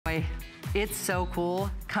Boy, it's so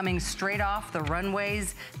cool. Coming straight off the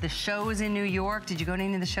runways, the shows in New York. Did you go to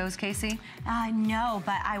any of the shows, Casey? No,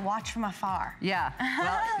 but I watch from afar. Yeah,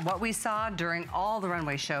 well, what we saw during all the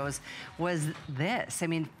runway shows was this. I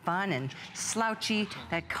mean, fun and slouchy,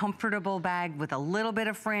 that comfortable bag with a little bit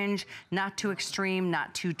of fringe, not too extreme,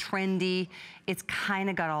 not too trendy. It's kind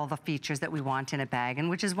of got all the features that we want in a bag, and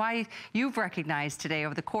which is why you've recognized today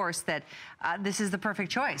over the course that this is the perfect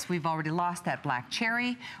choice. We've already lost that black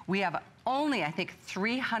cherry. We have only, I think,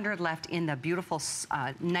 300 left in the beautiful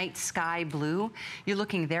night sky blue. You're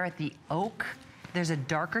looking there at the oak. There's a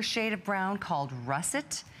darker shade of brown called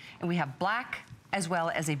russet, and we have black as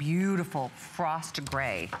well as a beautiful frost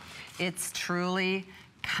gray. It's truly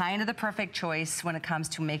kind of the perfect choice when it comes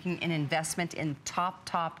to making an investment in top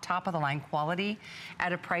of the line quality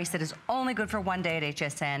at a price that is only good for one day at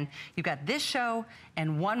HSN. You've got this show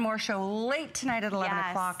and one more show late tonight at 11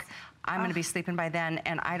 o'clock. I'm gonna be sleeping by then,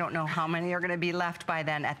 and I don't know how many are gonna be left by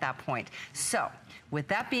then at that point. So, with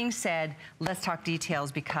that being said, let's talk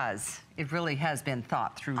details because it really has been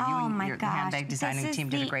thought through. You and your handbag designing team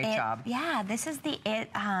did a great job. Yeah, this is the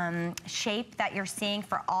shape that you're seeing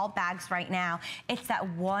for all bags right now. It's that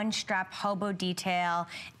one strap hobo detail.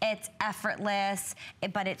 It's effortless,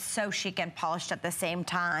 but it's so chic and polished at the same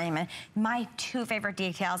time. And my two favorite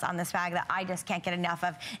details on this bag that I just can't get enough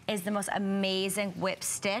of is the most amazing whip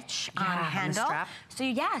stitch handle. So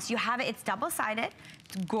yes, you have it, it's double-sided.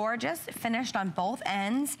 It's gorgeous, finished on both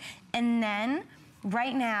ends. And then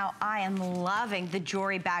right now, I am loving the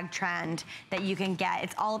jewelry bag trend that you can get.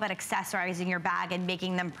 It's all about accessorizing your bag and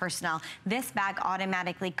making them personal. This bag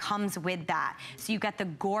automatically comes with that. So you get the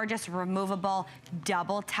gorgeous removable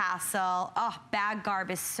double tassel. Oh, bag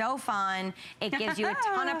garb is so fun. It gives you a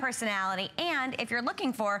ton of personality. And if you're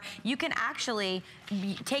looking for, you can actually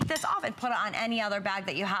take this off and put it on any other bag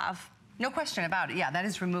that you have. No question about it. Yeah, that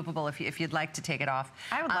is removable if you'd like to take it off.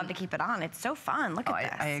 I would love to keep it on. It's so fun. Look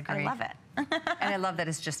at this. I agree. I love it. And I love that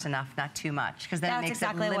it's just enough, not too much, because then it makes it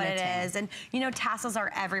limiting. That's exactly what it is. And you know, tassels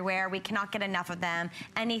are everywhere. We cannot get enough of them.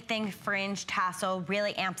 Anything fringe tassel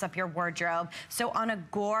really amps up your wardrobe. So on a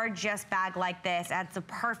gorgeous bag like this, adds a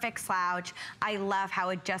perfect slouch. I love how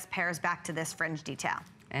it just pairs back to this fringe detail.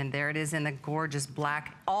 And there it is in the gorgeous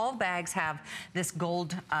black. All bags have this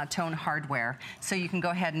gold tone hardware, so you can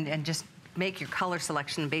go ahead and just make your color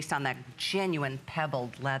selection based on that genuine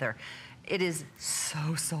pebbled leather. It is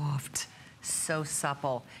so soft, so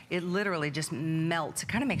supple. It literally just melts. It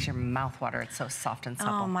kind of makes your mouth water. It's so soft and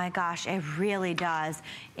supple. Oh my gosh, it really does.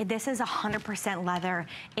 This is 100% leather.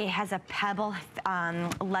 It has a pebble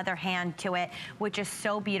leather hand to it, which is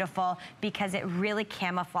so beautiful because it really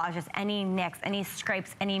camouflages any nicks, any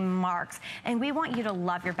scrapes, any marks. And we want you to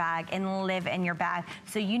love your bag and live in your bag.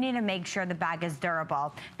 So you need to make sure the bag is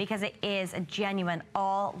durable because it is a genuine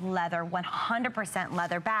all leather, 100%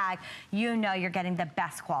 leather bag. You know you're getting the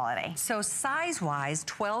best quality. So size-wise,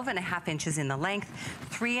 12.5 inches in the length,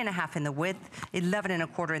 3.5 in the width,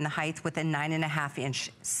 11.25 in the height with a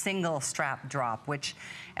 9.5-inch single strap drop, which,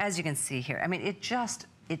 as you can see here, I mean, it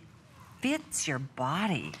fits your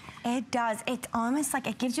body. It does. It's almost like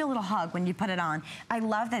it gives you a little hug when you put it on. I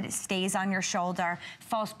love that it stays on your shoulder,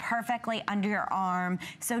 falls perfectly under your arm.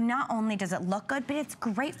 So not only does it look good, but it's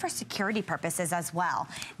great for security purposes as well.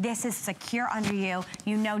 This is secure under you.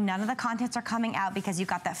 You know none of the contents are coming out because you've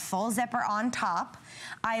got that full zipper on top.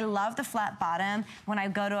 I love the flat bottom. When I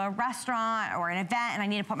go to a restaurant or an event and I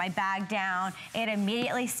need to put my bag down, it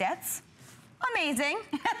immediately sits. Amazing.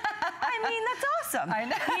 I mean, that's awesome. I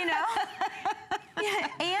know. You know? Yeah,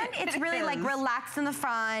 and it's really like relaxed in the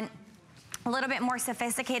front, a little bit more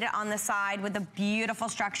sophisticated on the side with the beautiful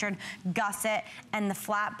structured gusset and the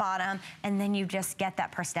flat bottom, and then you just get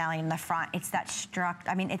that personality in the front. It's that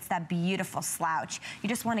it's that beautiful slouch. You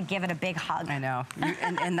just want to give it a big hug. I know,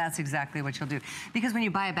 and that's exactly what you'll do. Because when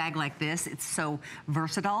you buy a bag like this, it's so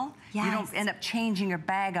versatile. Yes. You don't end up changing your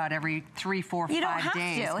bag out every 3, 4, 5 days. You don't have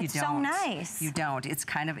to. It's so nice. You don't. It's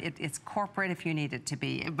kind of, it's corporate if you need it to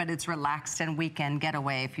be, but it's relaxed and weekend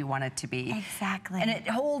getaway if you want it to be. Exactly. And it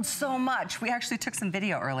holds so much. We actually took some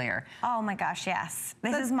video earlier. Oh my gosh, yes.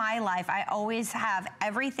 This is my life. I always have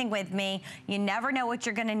everything with me. You never know what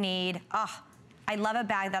you're gonna need. Oh, I love a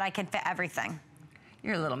bag that I can fit everything.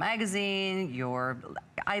 Your little magazine, your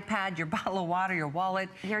iPad, your bottle of water, your wallet,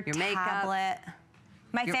 your makeup. Tablet.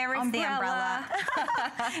 My favorite's the umbrella.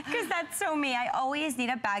 Because that's so me. I always need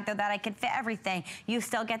a bag, though, that I can fit everything. You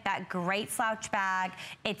still get that great slouch bag.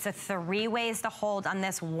 It's a 3 ways to hold on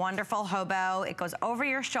this wonderful hobo. It goes over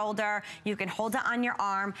your shoulder. You can hold it on your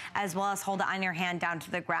arm, as well as hold it on your hand down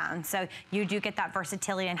to the ground. So you do get that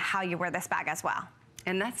versatility in how you wear this bag as well.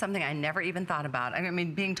 And that's something I never even thought about. I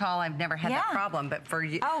mean, being tall, I've never had that problem, but for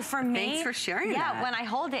you, for me, thanks for sharing that. Yeah, when I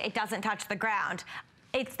hold it, it doesn't touch the ground.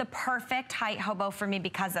 It's the perfect height hobo for me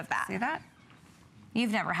because of that. See that?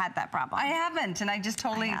 You've never had that problem. I haven't, and I just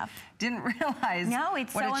totally didn't realize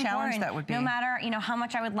what a challenge that would be. No matter, how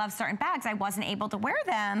much I would love certain bags, I wasn't able to wear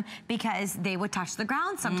them because they would touch the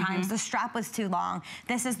ground sometimes. The strap was too long.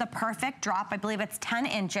 This is the perfect drop. I believe it's 10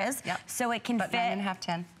 inches. So it can fit. 9.5,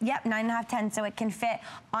 10. Yep, 9.5, 10. So it can fit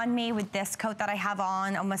on me with this coat that I have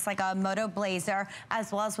on, almost like a moto blazer,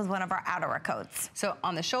 as well as with one of our outerwear coats. So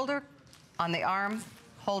on the shoulder, on the arm,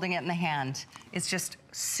 holding it in the hand. It's just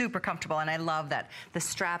super comfortable, and I love that the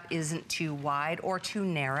strap isn't too wide or too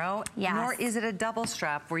narrow, nor is it a double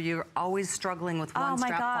strap where you're always struggling with one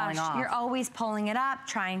strap falling off. You're always pulling it up,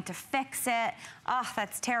 trying to fix it. Oh,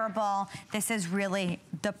 that's terrible. This is really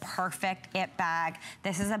the perfect it bag.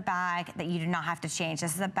 This is a bag that you do not have to change.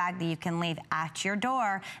 This is a bag that you can leave at your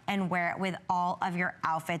door and wear it with all of your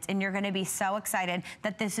outfits, and you're gonna be so excited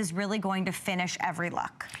that this is really going to finish every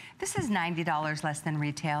look. This is $90 less than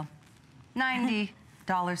retail.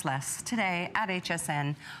 $90 less today at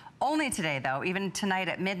HSN. Only today, though, even tonight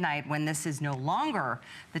at midnight, when this is no longer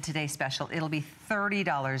the Today Special, it'll be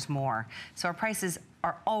 $30 more. So our prices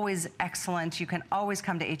are always excellent. You can always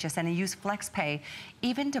come to HSN and use FlexPay,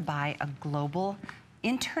 even to buy a global,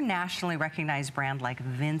 internationally recognized brand like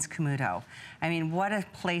Vince Camuto. I mean, what a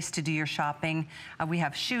place to do your shopping. We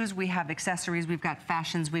have shoes, we have accessories, we've got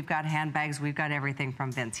fashions, we've got handbags, we've got everything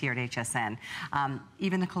from Vince here at HSN.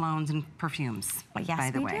 Even the colognes and perfumes, by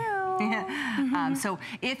the way. So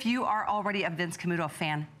if you are already a Vince Camuto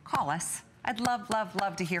fan, call us. I'd love, love,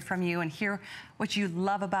 love to hear from you and hear what you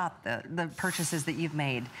love about the purchases that you've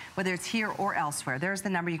made, whether it's here or elsewhere. There's the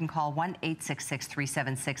number you can call,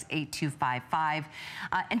 1-866-376-8255.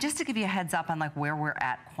 And just to give you a heads up on like where we're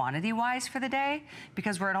at quantity-wise for the day,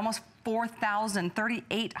 because we're at almost 4,000,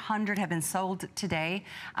 3,800 have been sold today.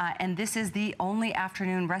 And this is the only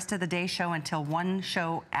afternoon, rest of the day show until one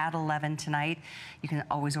show at 11 tonight. You can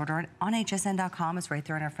always order it on hsn.com. It's right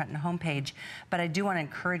there on our front and homepage. But I do want to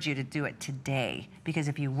encourage you to do it today, because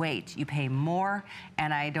if you wait, you pay more,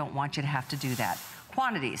 and I don't want you to have to do that.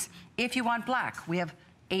 Quantities. If you want black, we have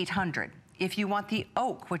 800. If you want the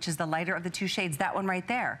oak, which is the lighter of the two shades, that one right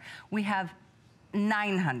there, we have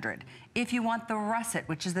 900. If you want the russet,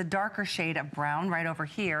 which is the darker shade of brown right over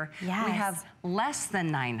here, we have less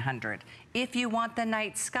than 900. If you want the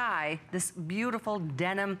night sky, this beautiful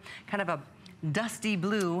denim, kind of a dusty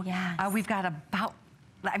blue, we've got about,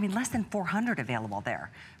 I mean, less than 400 available there.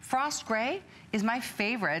 Frost gray is my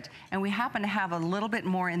favorite, and we happen to have a little bit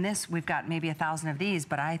more in this. We've got maybe 1,000 of these,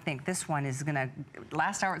 but I think this one is gonna,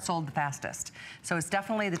 last hour it sold the fastest. So it's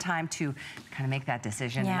definitely the time to kind of make that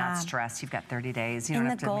decision and not stress. You've got 30 days. You don't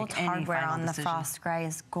have to make any final decision. And the gold hardware on the frost gray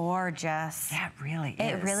is gorgeous. Yeah, it really is.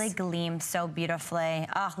 It really gleams so beautifully.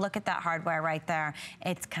 Oh, look at that hardware right there.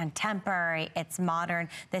 It's contemporary, it's modern.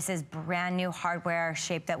 This is brand new hardware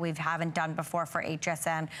shape that we haven't done before for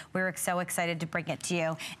HSN. We were so excited to bring it to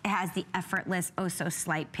you. It has the effortless, oh so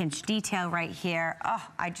slight pinch detail right here. Oh,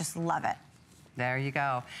 I just love it. There you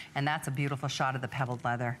go. And that's a beautiful shot of the pebbled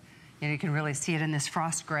leather. You know, you can really see it in this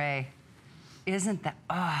frost gray. Isn't that,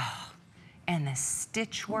 oh, and the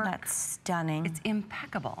stitch work. That's stunning. It's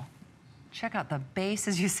impeccable. Check out the base,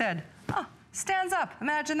 as you said. Oh, stands up,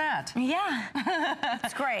 imagine that. Yeah,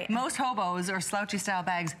 it's great. Most hobos or slouchy style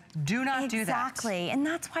bags do not do that. Exactly, and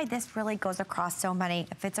that's why this really goes across so many.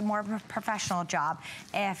 If it's a more professional job,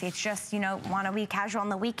 if it's just, you know, want to be casual on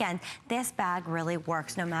the weekend, this bag really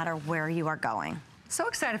works no matter where you are going. So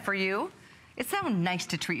excited for you. It's so nice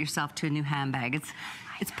to treat yourself to a new handbag. It's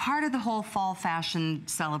part of the whole fall fashion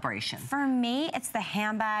celebration. For me, it's the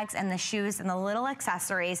handbags and the shoes and the little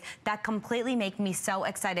accessories that completely make me so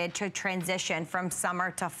excited to transition from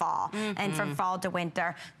summer to fall and from fall to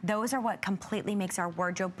winter. Those are what completely makes our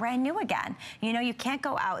wardrobe brand new again. You know, you can't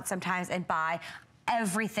go out sometimes and buy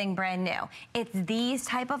everything brand new. It's these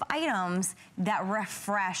type of items that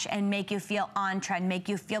refresh and make you feel on trend, make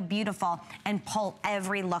you feel beautiful, and pull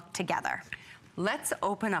every look together. Let's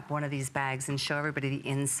open up one of these bags and show everybody the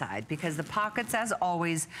inside, because the pockets, as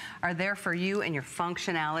always, are there for you and your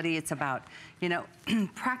functionality. It's about, you know,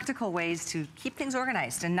 practical ways to keep things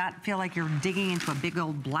organized and not feel like you're digging into a big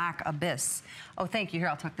old black abyss. Oh, thank you. Here,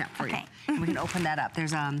 I'll tuck that for you. And we can open that up.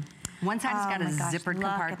 There's one side has got a zippered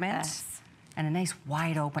compartment and a nice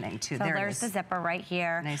wide opening too. So there's the zipper right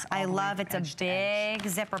here. Nice, I love it's a big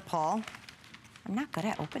zipper pull. I'm not good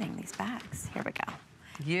at opening these bags. Here we go.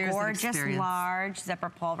 Years gorgeous large zipper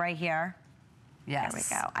pull right here. Yes.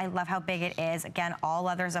 There we go. I love how big it is. Again, all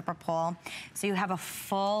leather zipper pull. So you have a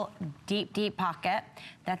full, deep, deep pocket.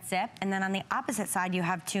 That's zip. And then on the opposite side, you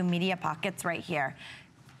have 2 media pockets right here.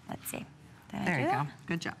 Let's see. There you go.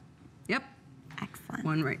 Good job. Yep. Excellent.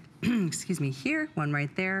 One right, excuse me, here, one right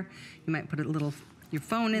there. You might put a little your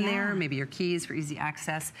phone in there, maybe your keys for easy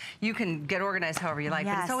access. You can get organized however you like,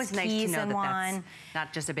 but it's always nice to know that that's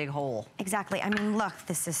not just a big hole. Exactly. I mean, look,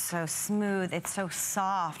 this is so smooth. It's so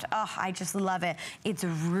soft. Oh, I just love it. It's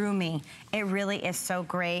roomy. It really is so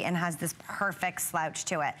great and has this perfect slouch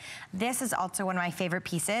to it. This is also one of my favorite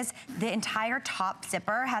pieces. The entire top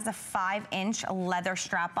zipper has a 5-inch leather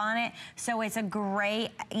strap on it, so it's a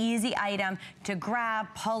great, easy item to grab,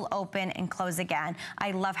 pull open, and close again.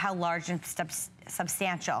 I love how large and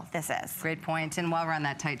substantial this is. Great point. And while we're on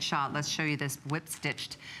that tight shot, let's show you this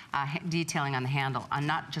whip-stitched detailing on the handle on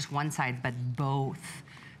not just one side, but both.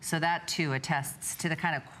 So that too attests to the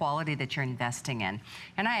kind of quality that you're investing in.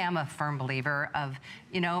 And I am a firm believer of,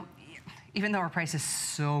 you know, even though our price is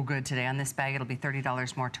so good today on this bag, it'll be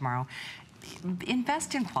 $30 more tomorrow.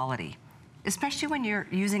 Invest in quality. Especially when you're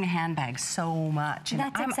using a handbag so much. And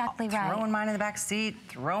that's exactly right. I'm throwing mine in the back seat,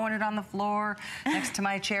 throwing it on the floor, next to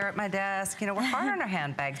my chair at my desk. You know, we're hard on our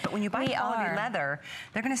handbags, but when you buy quality leather,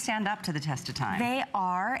 they're gonna stand up to the test of time. They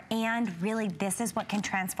are, and really this is what can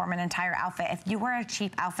transform an entire outfit. If you wear a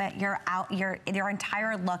cheap outfit, your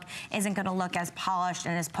entire look isn't gonna look as polished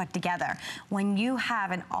and as put together. When you have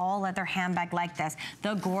an all leather handbag like this,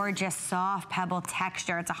 the gorgeous soft pebble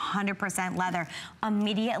texture, it's 100% leather,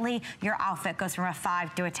 immediately your outfit goes from a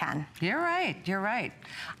 5 to a 10. You're right, you're right.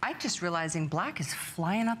 I'm just realizing black is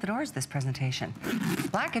flying out the doors this presentation.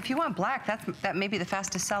 Black, if you want black, that may be the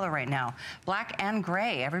fastest seller right now. Black and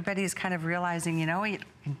gray, everybody's kind of realizing, you know, you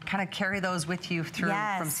can kind of carry those with you through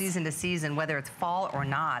from season to season, whether it's fall or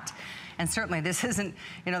not. And certainly this isn't,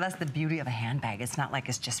 you know, that's the beauty of a handbag. It's not like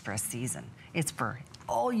it's just for a season. It's for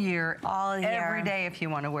all year, every day if you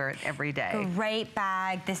want to wear it every day. Great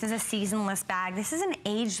bag. This is a seasonless bag. This is an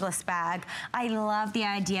ageless bag. I love the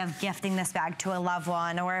idea of gifting this bag to a loved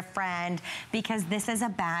one or a friend because this is a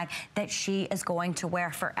bag that she is going to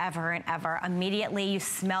wear forever and ever. Immediately you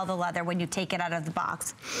smell the leather when you take it out of the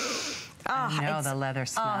box. Oh, I know the leather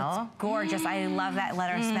smell. Oh, it's gorgeous. I love that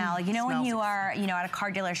leather smell. You know, when you are, you know, at a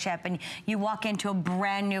car dealership and you walk into a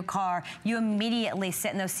brand new car, you immediately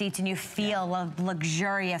sit in those seats and you feel the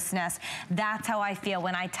luxuriousness. That's how I feel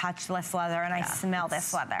when I touch this leather and I smell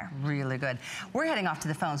this leather. Really good. We're heading off to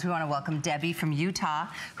the phones. We want to welcome Debbie from Utah,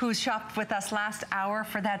 who shopped with us last hour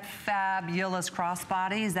for that fabulous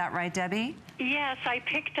crossbody. Is that right, Debbie? Yes, I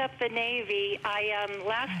picked up the navy.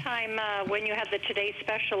 Last time when you had the Today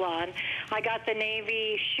Special on, I got the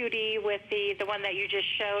navy shooty with the one that you just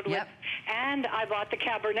showed with, and I bought the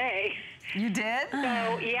Cabernet. You did?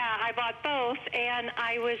 So, yeah, I bought both, and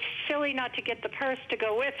I was silly not to get the purse to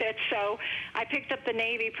go with it, so I picked up the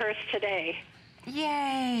navy purse today.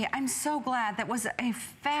 Yay, I'm so glad. That was a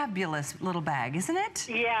fabulous little bag, isn't it?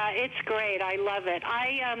 Yeah, it's great. I love it.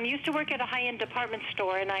 I used to work at a high-end department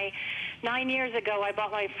store, and 9 years ago, I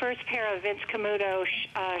bought my first pair of Vince Camuto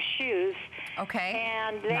shoes. Okay.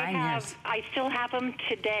 And they I still have them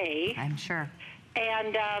today. I'm sure.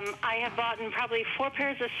 And I have bought probably 4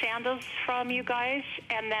 pairs of sandals from you guys,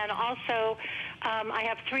 and then also I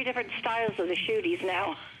have 3 different styles of the shooties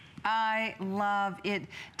now. I love it.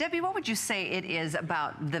 Debbie, what would you say it is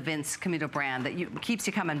about the Vince Camuto brand that keeps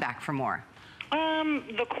you coming back for more?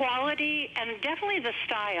 The quality and definitely the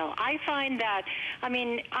style. I find that, I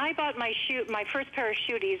mean, I bought my first pair of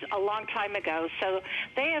shooties a long time ago, so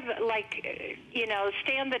they have, like, you know,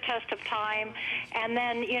 stand the test of time, and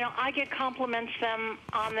then, you know, I get compliments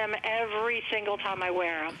on them every single time I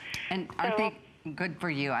wear them. And aren't they good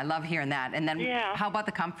for you? I love hearing that. And then how about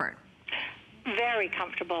the comfort? Very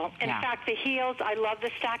comfortable. In fact, the heels, I love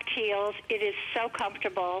the stacked heels. It is so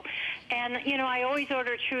comfortable. And, you know, I always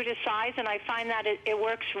order true to size, and I find that it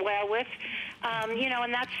works well with, you know,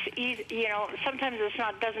 and that's easy. You know, sometimes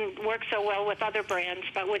doesn't work so well with other brands,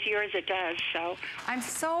 but with yours it does, so. I'm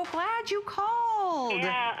so glad you called.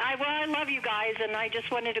 Yeah, I love you guys, and I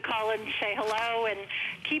just wanted to call and say hello and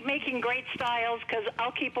keep making great styles because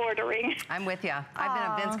I'll keep ordering. I'm with you.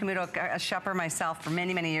 I've been a Vince Camuto shopper myself for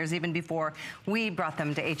many, many years, even before we brought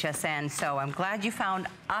them to HSN, so I'm glad you found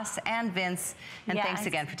us and Vince, and thanks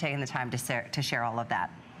again for taking the time to share all of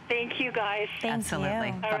that. Thank you, guys.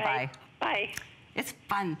 Absolutely. Bye-bye. Right. Bye. It's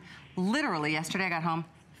fun. Literally, yesterday I got home,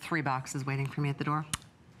 3 boxes waiting for me at the door.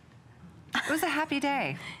 It was a happy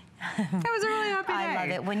day. It was a really happy day. I love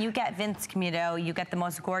it. When you get Vince Camuto, you get the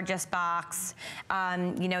most gorgeous box.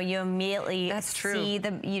 You know, you immediately see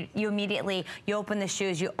you immediately, you open the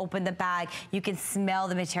shoes, you open the bag, you can smell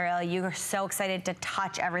the material. You are so excited to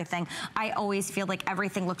touch everything. I always feel like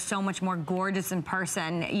everything looks so much more gorgeous in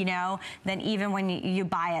person, you know, than even when you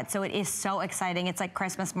buy it. So it is so exciting. It's like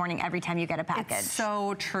Christmas morning every time you get a package. It's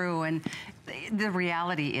so true. And the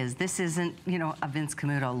reality is this isn't, you know, a Vince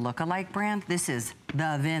Camuto look-alike brand. This is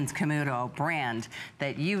the Vince Camuto brand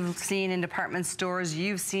that you've seen in department stores,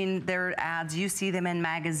 you've seen their ads, you see them in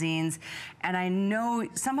magazines, and I know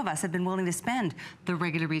some of us have been willing to spend the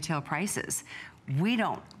regular retail prices. We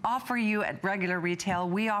don't offer you at regular retail.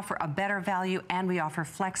 We offer a better value, and we offer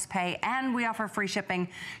flex pay, and we offer free shipping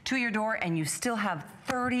to your door, and you still have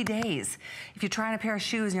 30 days. If you're trying a pair of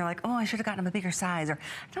shoes and you're like, oh, I should have gotten them a bigger size, or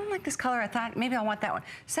I don't like this color, I thought maybe I want that one.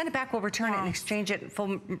 Send it back, we'll return it and exchange it,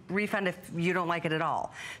 full refund if you don't like it at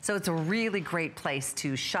all. So it's a really great place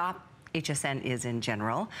to shop. HSN is in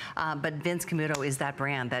general, but Vince Camuto is that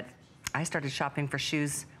brand that I started shopping for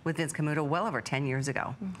shoes with Vince Camuto well over 10 years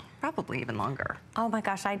ago, probably even longer. Oh my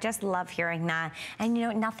gosh, I just love hearing that. And you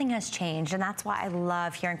know, nothing has changed, and that's why I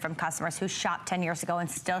love hearing from customers who shopped 10 years ago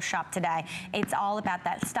and still shop today. It's all about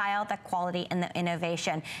that style, that quality, and the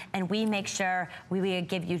innovation. And we make sure we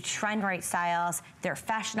give you trend-right styles. They're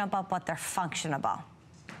fashionable, but they're functionable.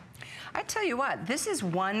 I tell you what, this is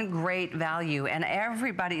one great value, and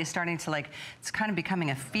everybody is starting to, like, it's kind of becoming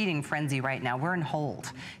a feeding frenzy right now. We're in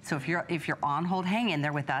hold. So if you're on hold, hang in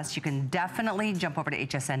there with us. You can definitely jump over to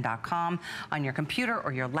hsn.com on your computer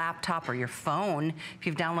or your laptop or your phone. If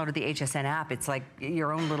you've downloaded the HSN app, it's like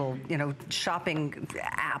your own little, you know, shopping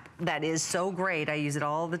app that is so great. I use it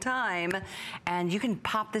all the time. And you can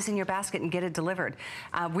pop this in your basket and get it delivered.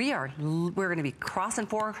 We're going to be crossing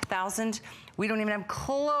 4,000. We don't even have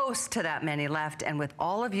close to that many left. And with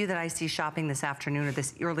all of you that I see shopping this afternoon or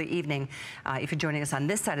this early evening, if you're joining us on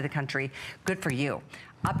this side of the country, good for you.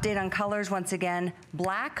 Update on colors once again.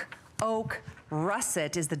 Black, oak,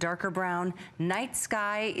 russet is the darker brown. Night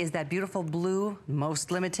sky is that beautiful blue,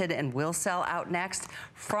 most limited and will sell out next.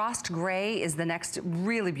 Frost gray is the next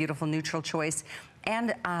really beautiful neutral choice.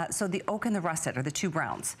 And so the oak and the russet are the two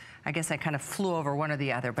browns. I guess I kind of flew over one or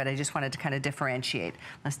the other, but I just wanted to kind of differentiate.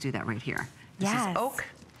 Let's do that right here. This is oak,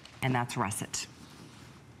 and that's russet.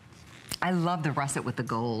 I love the russet with the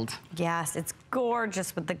gold. Yes, it's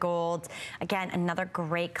gorgeous with the gold. Again, another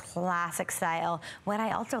great classic style. What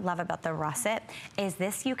I also love about the russet is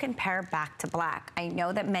this you can pair back to black. I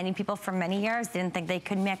know that many people for many years didn't think they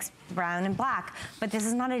could mix brown and black, but this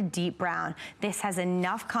is not a deep brown. This has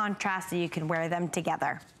enough contrast that you can wear them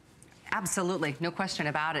together. Absolutely, no question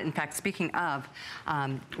about it. In fact, speaking of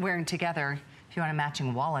wearing together, if you want a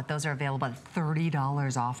matching wallet, those are available at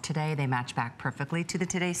 $30 off today. They match back perfectly to the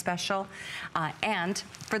Today Special. And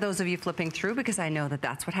for those of you flipping through, because I know that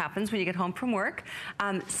that's what happens when you get home from work,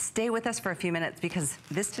 stay with us for a few minutes because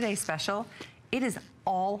this Today Special, it is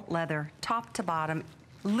all leather, top to bottom,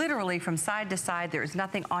 literally from side to side. There is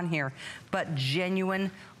nothing on here but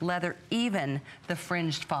genuine leather, even the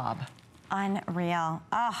fringed fob. Unreal.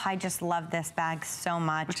 Oh, I just love this bag so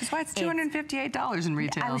much. Which is why it's $258 in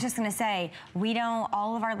retail. I was just gonna say,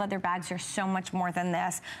 all of our leather bags are so much more than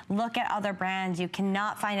this. Look at other brands. You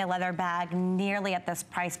cannot find a leather bag nearly at this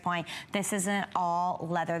price point. This isn't all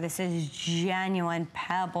leather. This is genuine,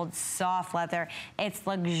 pebbled, soft leather. It's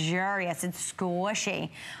luxurious, it's squishy.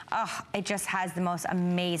 Oh, it just has the most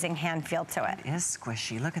amazing hand feel to it. It is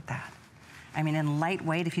squishy, look at that. I mean, and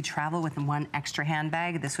lightweight, if you travel with one extra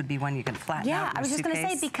handbag, this would be one you can flatten out in your I was just suitcase.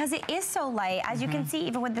 gonna say, because it is so light, as you can see,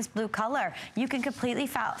 even with this blue color, you can completely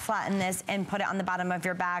flatten this and put it on the bottom of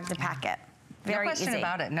your bag to pack it. Very easy. No question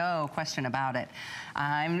about it, no question about it.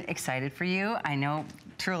 I'm excited for you. I know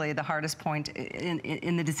truly the hardest point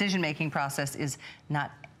in the decision-making process is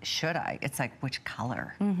not, should I? It's like, which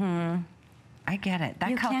color? I get it.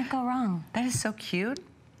 You can't go wrong. That is so cute.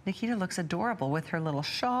 Nikita looks adorable with her little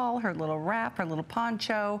shawl, her little wrap, her little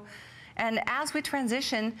poncho. And as we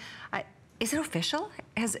transition, is it official?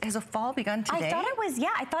 Has a fall begun today? I thought it was,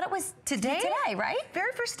 I thought it was today, right?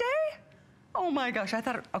 Very first day? Oh my gosh, I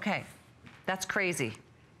thought, okay, that's crazy.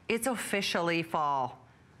 It's officially fall.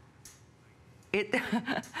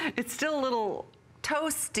 It's still a little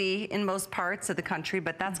toasty in most parts of the country,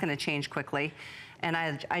 but that's gonna change quickly. And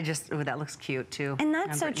I just, oh, that looks cute too. And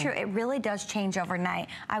that's so true. It really does change overnight.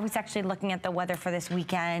 I was actually looking at the weather for this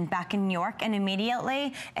weekend back in New York, and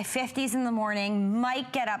immediately at 50s in the morning,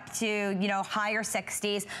 might get up to, you know, higher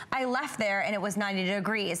 60s. I left there and it was 90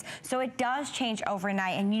 degrees. So it does change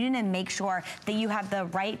overnight, and you need to make sure that you have the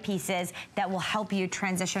right pieces that will help you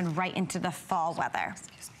transition right into the fall weather.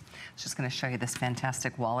 Excuse me. Just going to show you this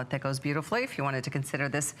fantastic wallet that goes beautifully if you wanted to consider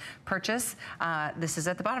this purchase. This is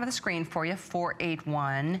at the bottom of the screen for you,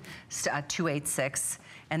 481-286.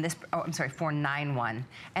 And this, oh, I'm sorry, 491.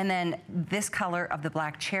 And then this color of the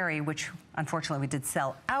black cherry, which unfortunately we did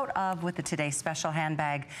sell out of with the Today Special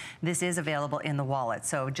handbag. This is available in the wallet.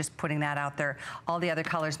 So just putting that out there. All the other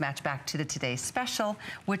colors match back to the Today Special,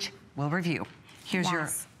 which we'll review. Here's your,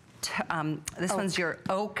 this one's your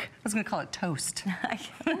oak. I was gonna call it toast.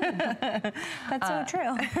 That's so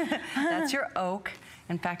true. That's your oak.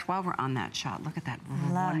 In fact, while we're on that shot, look at that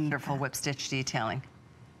wonderful whip stitch detailing.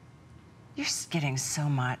 You're getting so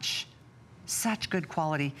much. Such good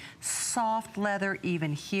quality. Soft leather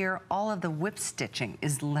even here. All of the whip stitching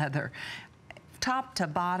is leather. Top to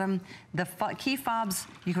bottom. The key fobs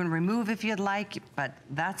you can remove if you'd like, but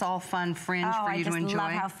that's all fun fringe for you to enjoy. I just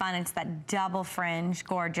love how fun it's that double fringe.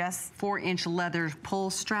 Gorgeous. 4-inch leather pull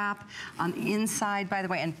strap on the inside, by the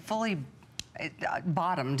way, and fully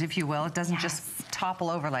bottomed, if you will. It doesn't just topple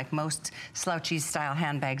over like most slouchy style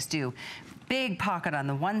handbags do. Big pocket on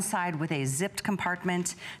the one side with a zipped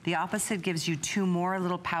compartment. The opposite gives you 2 more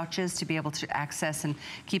little pouches to be able to access and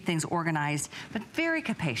keep things organized, but very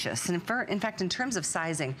capacious. And in fact, in terms of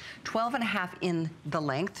sizing, 12.5 in the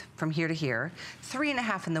length from here to here,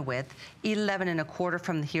 3.5 in the width, 11.25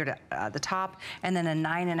 from here to the top, and then a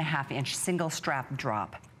 9.5-inch single strap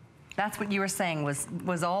drop. That's what you were saying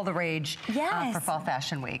was all the rage for Fall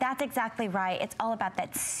Fashion Week. That's exactly right. It's all about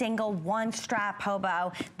that single one-strap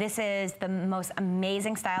hobo. This is the most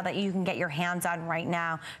amazing style that you can get your hands on right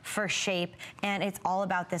now for shape, and it's all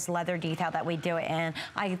about this leather detail that we do it in.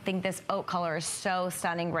 I think this oak color is so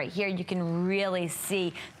stunning right here. You can really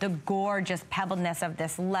see the gorgeous pebbledness of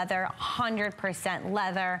this leather, 100%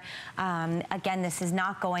 leather. Again, this is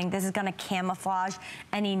gonna camouflage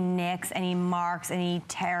any nicks, any marks, any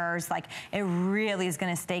tears. Like, it really is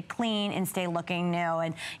going to stay clean and stay looking new.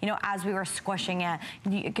 And, you know, as we were squishing it,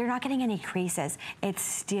 you're not getting any creases. It's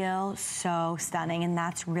still so stunning, and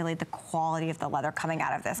that's really the quality of the leather coming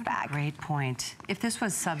out of this bag. Great point. If this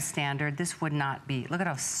was substandard, this would not be. Look at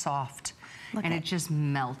how soft. And it just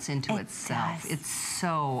melts into itself. It's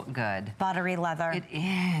so good. Buttery leather. It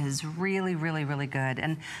is really, really, really good.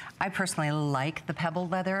 And I personally like the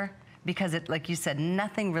pebbled leather, because it, like you said,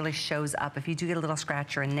 nothing really shows up. If you do get a little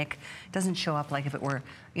scratch or a nick, it doesn't show up like if it were,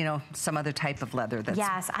 you know, some other type of leather.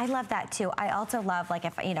 That's I love that too. I also love, like,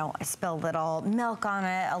 if, you know, I spill a little milk on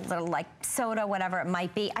it, a little, like, soda, whatever it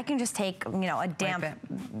might be, I can just take, you know, a damp,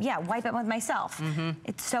 wipe it with myself.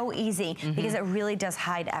 It's so easy because it really does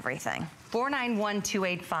hide everything.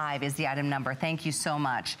 491285 is the item number. Thank you so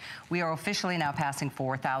much. We are officially now passing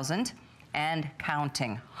 4,000. And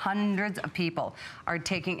counting. Hundreds of people are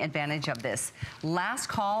taking advantage of this. Last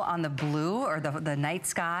call on the blue, or the night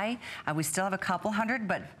sky. We still have a couple hundred,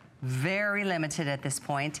 but very limited at this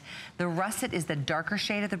point. The russet is the darker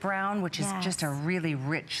shade of the brown, which is just a really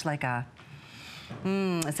rich, like a,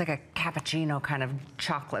 it's like a cappuccino kind of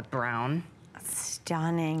chocolate brown.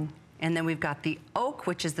 Stunning. And then we've got the oak,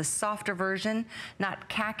 which is the softer version, not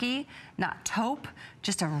khaki, not taupe,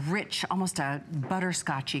 just a rich, almost a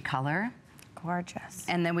butterscotchy color. Gorgeous.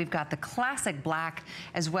 And then we've got the classic black,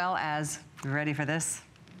 as well as, you ready for this?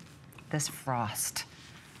 This frost.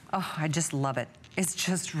 Oh, I just love it. It's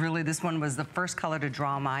just really, this one was the first color to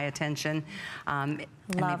draw my attention.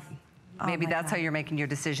 Love. Maybe that's how you're making your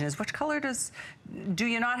decision, is which color do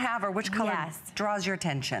you not have, or which color draws your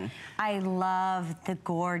attention? I love the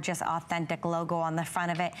gorgeous, authentic logo on the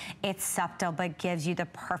front of it. It's subtle, but gives you the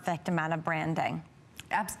perfect amount of branding.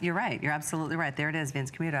 You're right. You're absolutely right. There it is,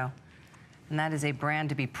 Vince Camuto. And that is a brand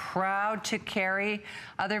to be proud to carry.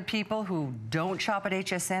 Other people who don't shop at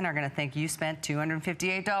HSN are going to think you spent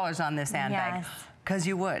 $258 on this handbag. Because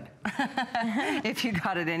you would, if you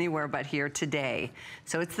got it anywhere but here today.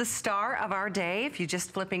 So it's the star of our day. If you're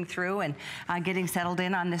just flipping through and getting settled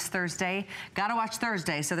in on this Thursday, gotta watch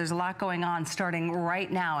Thursday. So there's a lot going on starting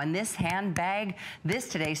right now. And this handbag, this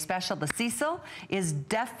today's special, the Cecil, is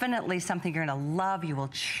definitely something you're gonna love. You will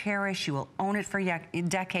cherish. You will own it for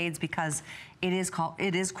decades, because it is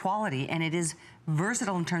quality, and it is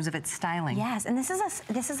versatile in terms of its styling. Yes, and this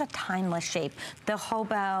is a timeless shape. The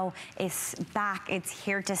hobo is back, it's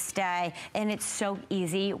here to stay, and it's so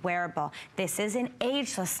easy wearable. This is an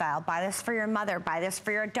ageless style. Buy this for your mother, buy this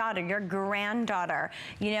for your daughter, your granddaughter,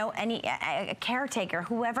 you know, a caretaker,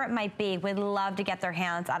 whoever it might be, would love to get their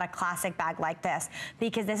hands on a classic bag like this,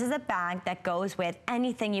 because this is a bag that goes with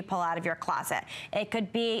anything you pull out of your closet. It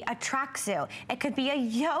could be a tracksuit, it could be a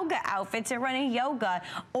yoga outfit to run a yoga,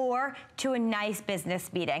 or to a nice nice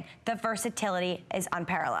business meeting. The versatility is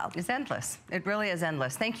unparalleled. It's endless. It really is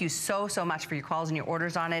endless. Thank you so, so much for your calls and your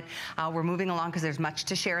orders on it. We're moving along because there's much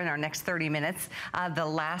to share in our next 30 minutes. The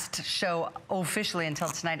last show officially until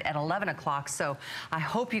tonight at 11 o'clock. So I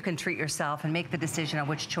hope you can treat yourself and make the decision on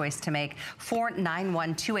which choice to make.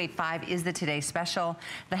 491285 is the Today Special.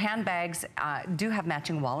 The handbags do have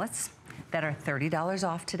matching wallets that are $30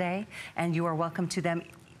 off today, and you are welcome to them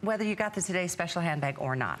whether you got the Today Special handbag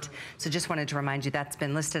or not. So just wanted to remind you that's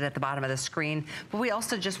been listed at the bottom of the screen. But we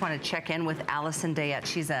also just want to check in with Allison Dayette.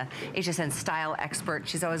 She's a HSN style expert.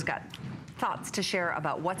 She's always got thoughts to share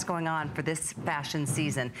about what's going on for this fashion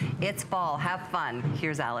season. It's fall, have fun.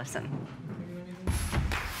 Here's Allison.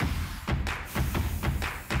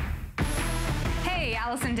 Hey,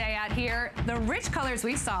 Allison Dayette here. The rich colors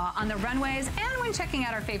we saw on the runways and when checking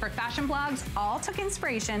out our favorite fashion blogs all took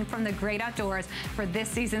inspiration from the great outdoors for this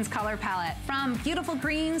season's color palette. From beautiful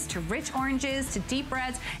greens to rich oranges to deep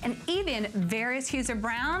reds and even various hues of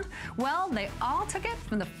brown, well, they all took it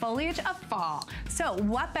from the foliage of fall. So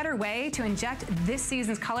what better way to inject this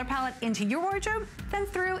season's color palette into your wardrobe than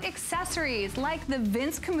through accessories like the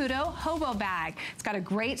Vince Camuto Hobo Bag. It's got a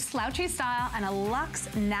great slouchy style and a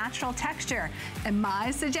luxe natural texture. And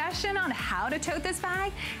my suggestion on how to tote this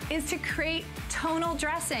bag is to create tonal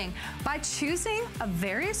dressing. By choosing a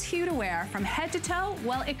various hue to wear from head to toe,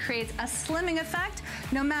 well, it creates a slimming effect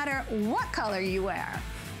no matter what color you wear.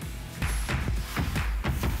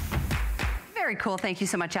 Very cool. Thank you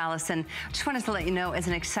so much, Allison. Just wanted to let you know, as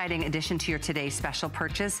an exciting addition to your Today Special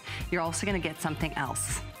purchase, you're also going to get something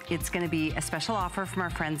else. It's going to be a special offer from our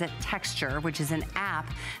friends at Texture, which is an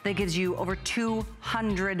app that gives you over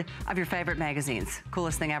 200 of your favorite magazines.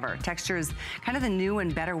 Coolest thing ever. Texture is kind of the new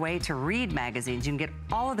and better way to read magazines. You can get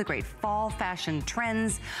all of the great fall fashion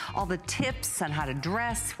trends, all the tips on how to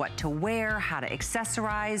dress, what to wear, how to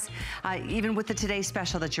accessorize, even with the Today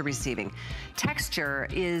Special that you're receiving. Texture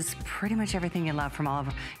is pretty much everything you love from all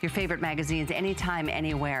of your favorite magazines, anytime,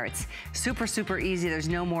 anywhere. It's super, super easy. There's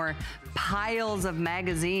no more piles of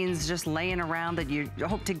magazines just laying around that you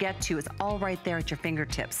hope to get to. It's all right there at your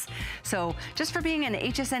fingertips. So just for being an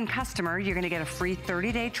HSN customer, you're going to get a free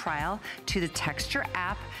 30-day trial to the Texture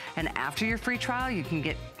app. And after your free trial, you can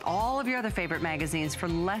get all of your other favorite magazines for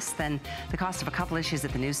less than the cost of a couple issues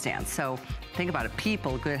at the newsstand. So think about it.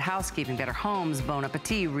 People, Good Housekeeping, Better Homes, Bon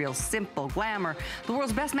Appetit, Real Simple, Glamour, the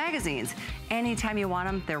world's best magazines. Anytime you want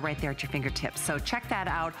them, they're right there at your fingertips. So check that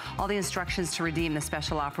out. All the instructions to redeem the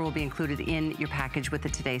special offer will be included in your package with the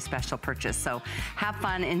Today Special purchase. So have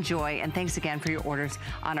fun, enjoy, and thanks again for your orders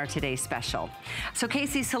on our Today Special. So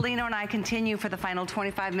Casey Salino and I continue for the final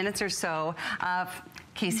 25 minutes or so.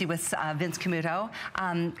 Casey with Vince Camuto.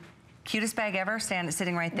 Cutest bag ever,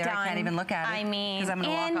 sitting right there. Done. I can't even look at it. I mean, I'm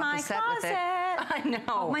gonna in walk off my the set closet. with it. I know.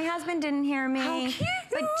 Oh, my husband didn't hear me. How cute.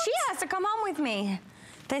 But she has to come home with me.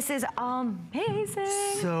 This is amazing.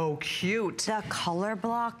 So cute. The color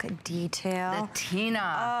block detail. The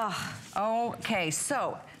Tina. Oh. Okay,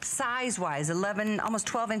 so size-wise, 11, almost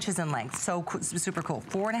 12 inches in length. So super cool.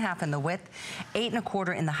 4.5 in the width,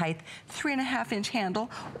 8.25 in the height, 3.5-inch handle,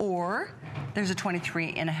 or there's a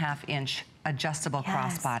 23.5-inch adjustable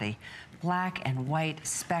crossbody. Black and white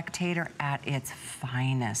Spectator at its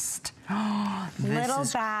finest. Little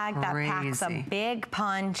bag that packs a big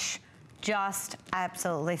punch. Just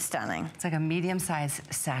absolutely stunning. It's like a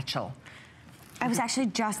medium-sized satchel. I was actually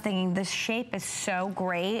just thinking this shape is so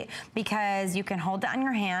great because you can hold it on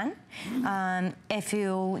your hand. If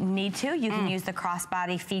you need to, you can use the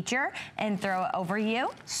crossbody feature and throw it over you.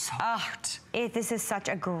 Soft. This is such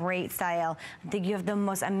a great style. I think you have the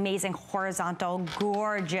most amazing horizontal,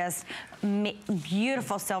 gorgeous,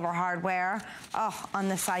 beautiful silver hardware on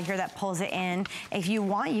the side here that pulls it in. If you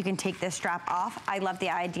want, you can take this strap off. I love the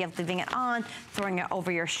idea of leaving it on, throwing it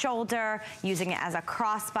over your shoulder, using it as a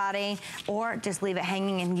crossbody, or just leave it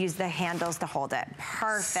hanging and use the handles to hold it.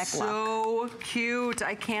 Perfect look. So cute.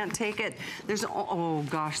 I can't take it. There's, oh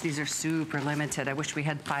gosh, these are super limited. I wish we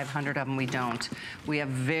had 500 of them. We don't. We have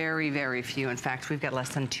very, very few. In fact, we've got less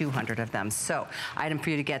than 200 of them. So item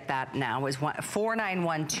for you to get that now is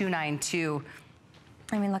 491292.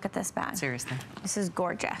 I mean, look at this bag. Seriously. This is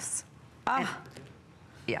gorgeous.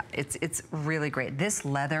 Yeah, it's really great. This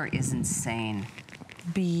leather is insane.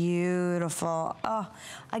 Beautiful.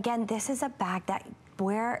 Again, this is a bag that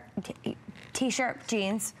T-shirt,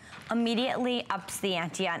 jeans, immediately ups the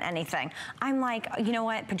ante on anything. I'm like, you know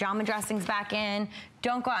what, pajama dressing's back in.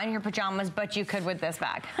 Don't go out in your pajamas, but you could with this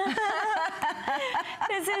bag.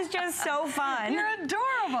 This is just so fun. You're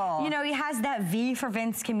adorable. You know, he has that V for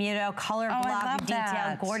Vince Camuto, color block detail,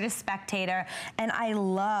 that. gorgeous spectator. And I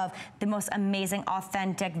love the most amazing,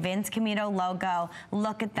 authentic Vince Camuto logo.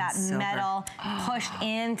 Look at that metal pushed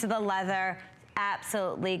into the leather.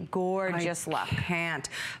 Absolutely gorgeous look. Can't.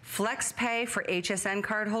 Flex pay for HSN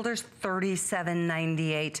card holders,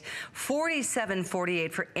 $37.98.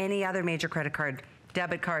 $47.48 for any other major credit card,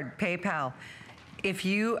 debit card, PayPal. If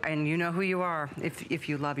you, and you know who you are, if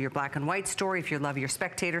you love your black and white story, if you love your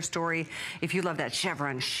spectator story, if you love that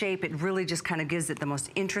chevron shape, it really just kind of gives it the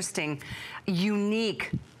most interesting, unique,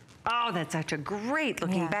 oh, that's such a great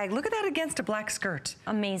looking bag. Look at that against a black skirt.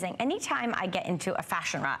 Amazing. Anytime I get into a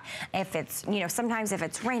fashion rut, if it's, you know, sometimes if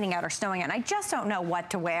it's raining out or snowing out and I just don't know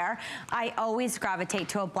what to wear, I always gravitate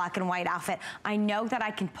to a black and white outfit. I know that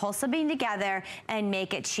I can pull something together and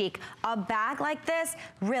make it chic. A bag like this,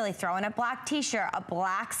 really throw in a black t-shirt, a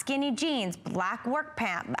black skinny jeans, black work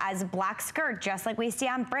pant, as a black skirt, just like we see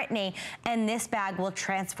on Britney, and this bag will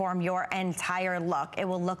transform your entire look. It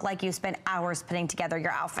will look like you spent hours putting together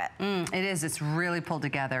your outfit. It is. It's really pulled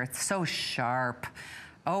together. It's so sharp.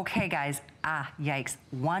 Okay, guys. Yikes.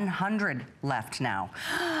 100 left now.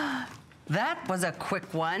 That was a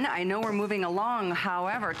quick one. I know we're moving along.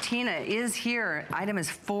 However, Tina is here. Item is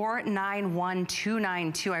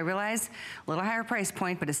 491292. I realize a little higher price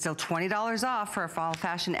point, but it's still $20 off for a fall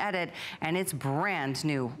fashion edit, and it's brand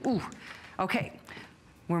new. Ooh. Okay.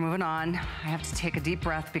 We're moving on. I have to take a deep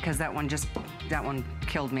breath because that one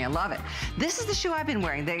killed me. I love it. This is the shoe I've been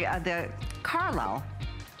wearing, the Carlisle,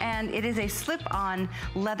 and it is a slip-on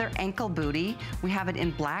leather ankle bootie. We have it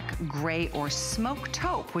in black, gray, or smoke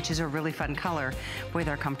taupe, which is a really fun color. Boy,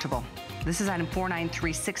 they're comfortable. This is item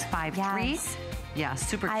 493653. Yes. Yeah,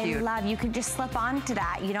 super cute. I love, you can just slip onto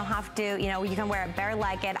that. You don't have to, you know, you can wear it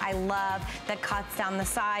bare-legged. I love the cuts down the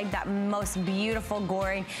side, that most beautiful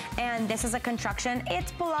goring. And this is a construction.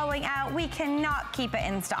 It's blowing out. We cannot keep it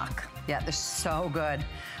in stock. Yeah, they're so good.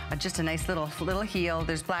 Just a nice little heel.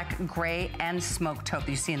 There's black, gray, and smoke taupe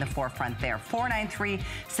you see in the forefront there.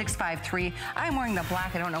 493653. I'm wearing the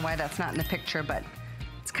black. I don't know why that's not in the picture, but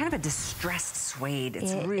it's kind of a distressed suede.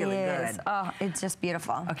 It's really good. Oh, it's just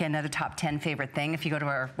beautiful. Okay, another top 10 favorite thing. If you go to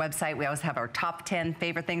our website, we always have our top 10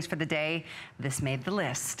 favorite things for the day. This made the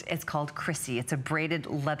list. It's called Chrissy. It's a braided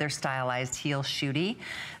leather stylized heel shootie.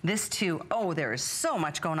 This too, oh, there is so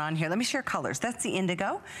much going on here. Let me share colors. That's the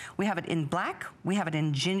indigo. We have it in black, we have it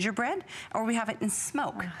in gingerbread, or we have it in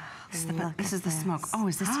smoke. This is the smoke. Oh,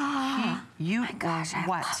 is this you? My gosh, I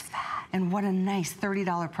love that. And what a nice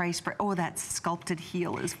 $30 price for, oh, that sculpted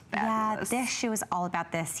heel is fabulous. Yeah, this shoe is all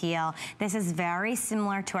about this heel. This is very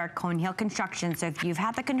similar to our cone heel construction. So if you've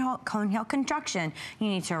had the cone heel construction, you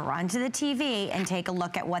need to run to the TV and take a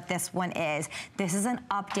look at what this one is. This is an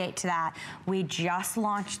update to that. We just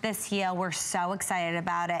launched this heel. We're so excited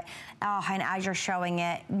about it. Oh, and as you're showing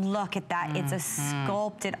it, look at that. It's a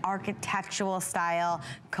sculpted architectural style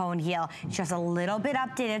cone heel. It's just a little bit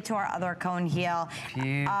updated to our other cone heel.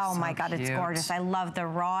 Cute, oh my so God, cute. it's gorgeous. I love the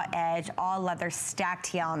raw edge, all leather stacked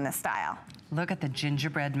heel in this style. Look at the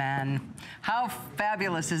gingerbread man. How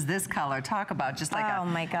fabulous is this color? Talk about just like oh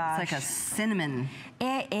my gosh. It's like a cinnamon.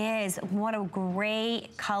 It is. What a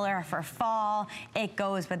great color for fall. It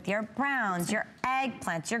goes with your browns, your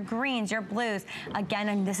eggplants, your greens, your blues. Again,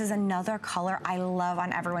 and this is another color I love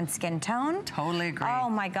on everyone's skin tone. Totally agree. Oh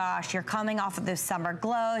my gosh, you're coming off of those summer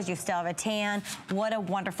glows, you still have a tan. What a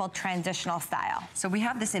wonderful transitional style. So we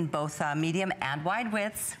have this in both medium and wide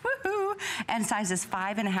widths. Woohoo! And sizes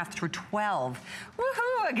 5.5 through 12.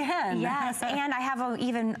 Woohoo again. Yes, and I have an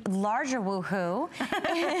even larger woohoo.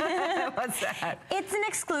 What's that? It's an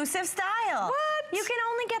exclusive style. What? You can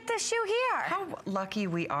only get this shoe here. How lucky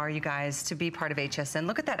we are, you guys, to be part of HSN.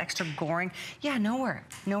 Look at that extra goring. Yeah, nowhere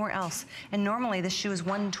else. And normally this shoe is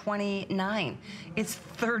 $129. It's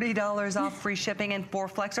 $30 off free shipping and 4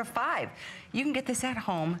 flex or 5. You can get this at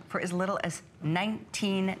home for as little as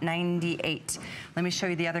 $19.98. Let me show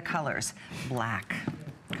you the other colors. Black.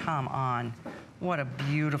 Come on. What a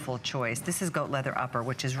beautiful choice. This is goat leather upper,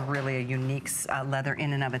 which is really a unique leather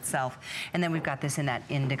in and of itself. And then we've got this in that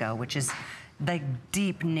indigo, which is the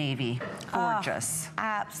deep navy. Gorgeous. Oh,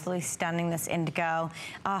 absolutely stunning, this indigo.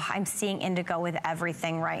 Oh, I'm seeing indigo with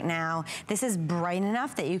everything right now. This is bright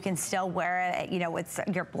enough that you can still wear it, you know, with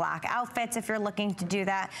your black outfits if you're looking to do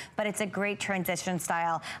that, but it's a great transition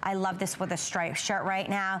style. I love this with a striped shirt right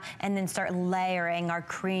now, and then start layering our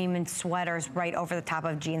cream and sweaters right over the top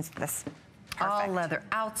of jeans. All leather,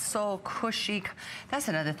 outsole, cushy. That's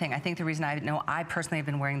another thing. I think the reason I personally have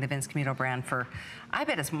been wearing the Vince Camuto brand for, I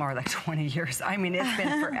bet it's more like 20 years. I mean, it's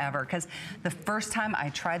been forever. Because the first time I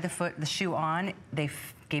tried the shoe on, they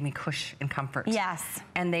gave me cush and comfort. Yes.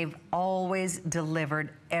 And they've always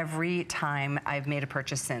delivered every time I've made a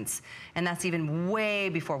purchase since. And that's even way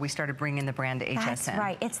before we started bringing the brand to HSN. That's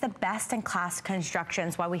right. It's the best in class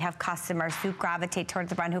constructions, why we have customers who gravitate towards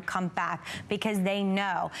the brand, who come back because they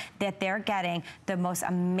know that they're getting the most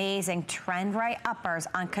amazing trend right uppers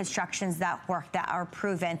on constructions that work, that are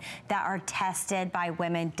proven, that are tested by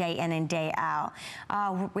women day in and day out.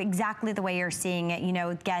 Exactly the way you're seeing it. You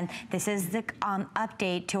know, again, this is the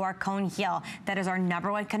update to our cone heel. That is our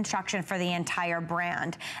 #1 construction for the entire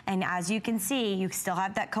brand. And as you can see, you still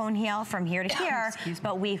have that cone heel from here to here,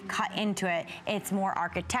 but we've cut into it. It's more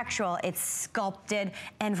architectural, it's sculpted,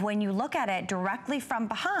 and when you look at it directly from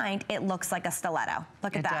behind, it looks like a stiletto.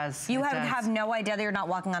 Look at that. It does. You have no idea that you're not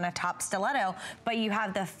walking on a top stiletto, but you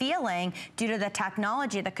have the feeling, due to the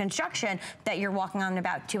technology, the construction, that you're walking on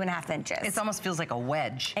about 2.5 inches. It almost feels like a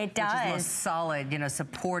wedge. It does. Which is the most solid, you know,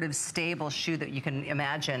 supportive, stable shoe that you can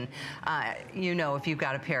imagine. You know, if you've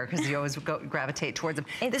got a pair, because you always gravitate towards them.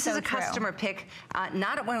 This is a customer pick,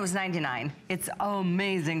 not when it was $99. It's an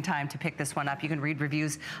amazing time to pick this one up. You can read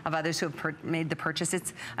reviews of others who have made the purchase.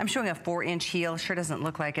 I'm showing a 4-inch heel. Sure doesn't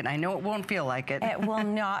look like it. I know it won't feel like it. It will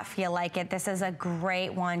not feel like it. This is a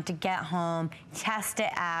great one to get home, test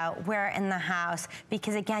it out, wear it in the house,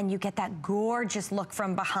 because again, you get that gorgeous look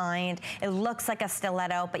from behind. It looks like a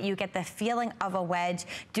stiletto, but you get the feeling of a wedge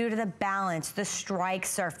due to the balance, the strike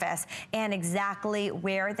surface, and exactly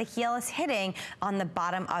where the heel is hitting on the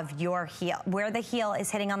bottom of your heel, where the heel is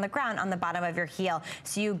hitting on the ground on the bottom of your heel.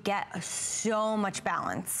 So you get so much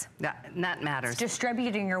balance. That matters. It's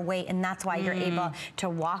distributing your weight, and that's why you're able to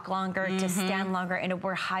walk longer, to stand longer, and to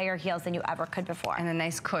wear higher heels than you ever could before. And a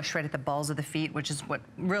nice cush right at the balls of the feet, which is what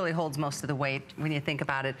really holds most of the weight when you think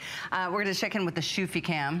about it. We're gonna check in with the Shoofy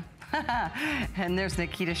Cam. And there's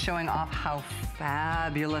Nikita showing off how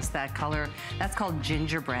fabulous that color. That's called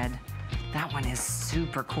gingerbread. That one is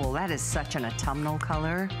super cool. That is such an autumnal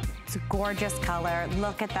color. It's a gorgeous color.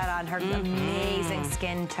 Look at that on her. Amazing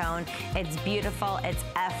skin tone. It's beautiful. It's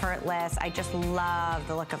effortless. I just love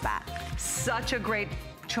the look of that. Such a great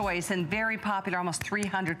choice and very popular. Almost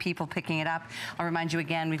 300 people picking it up. I'll remind you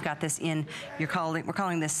again, we've got this in, we're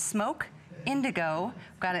calling this smoke indigo.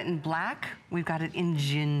 We've got it in black. We've got it in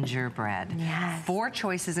gingerbread. Yes. 4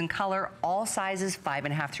 choices in color, all sizes,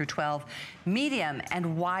 5.5 through 12, medium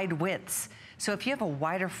and wide widths. So if you have a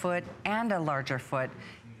wider foot and a larger foot,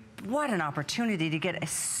 what an opportunity to get a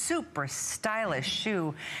super stylish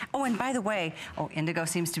shoe. Oh, and by the way, indigo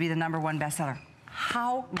seems to be the #1 bestseller.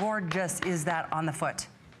 How gorgeous is that on the foot?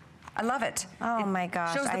 I love it. Oh my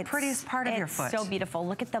gosh. Shows the prettiest part of your foot. It's so beautiful.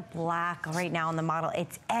 Look at the black right now on the model.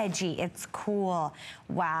 It's edgy, it's cool.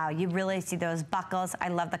 Wow, you really see those buckles. I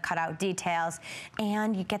love the cutout details.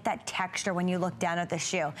 And you get that texture when you look down at the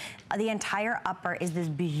shoe. The entire upper is this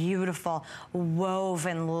beautiful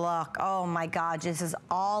woven look. Oh my God, this is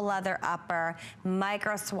all leather upper,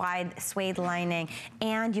 micro suede lining,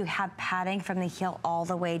 and you have padding from the heel all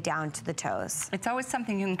the way down to the toes. It's always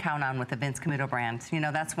something you can count on with the Vince Camuto brand. You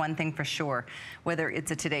know, that's one thing for sure. Whether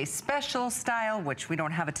it's a Today Special style, which we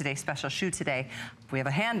don't have a Today Special shoe today, we have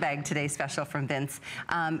a handbag Today Special from Vince.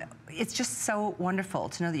 It's just so wonderful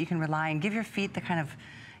to know that you can rely and give your feet the kind of,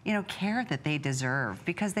 you know, care that they deserve,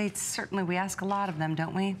 because they certainly, we ask a lot of them,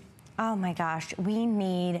 don't we? Oh my gosh, we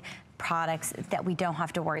need products that we don't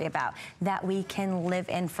have to worry about, that we can live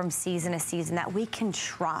in from season to season, that we can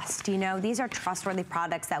trust. You know, these are trustworthy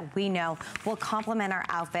products that we know will complement our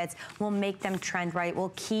outfits, will make them trend right,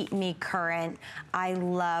 will keep me current. I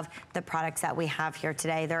love the products that we have here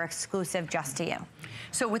today. They're exclusive just to you.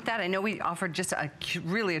 So with that, I know we offered just a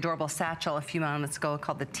really adorable satchel a few moments ago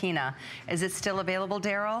called the Tina. Is it still available,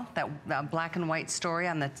 Daryl? That black and white story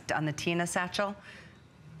on the Tina satchel?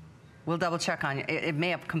 We'll double check on you. It may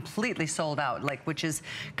have completely sold out, which is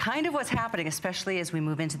kind of what's happening, especially as we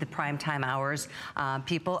move into the prime time hours.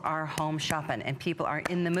 People are home shopping and people are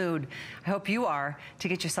in the mood. I hope you are, to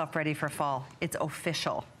get yourself ready for fall. It's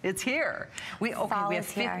official. It's here. We have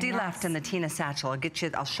 50 left in the Tina satchel.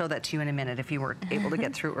 I'll show that to you in a minute if you were able to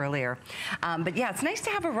get through earlier. But yeah, it's nice to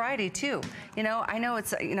have variety too. You know, I know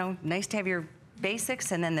it's nice to have your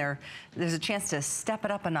basics, and then there's a chance to step it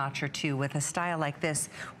up a notch or two with a style like this,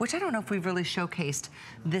 which I don't know if we've really showcased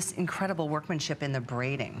this incredible workmanship in the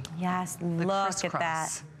braiding. Yes, look at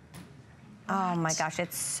that. Oh my gosh,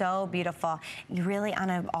 it's so beautiful. You really, on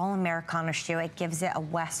an all Americana shoe, it gives it a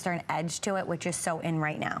Western edge to it, which is so in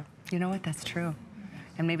right now. You know what, that's true.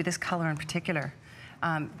 and maybe this color in particular.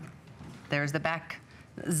 There's the back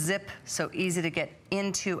zip, so easy to get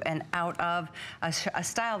into and out of. A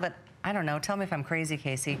style that, I don't know, tell me if I'm crazy,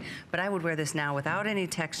 Casey, but I would wear this now without any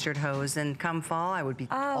textured hose, and come fall, I would be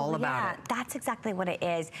all about it. That's exactly what it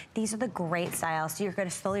is. These are the great styles. So you're gonna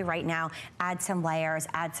slowly right now add some layers,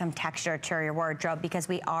 add some texture to your wardrobe, because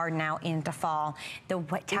we are now into fall. The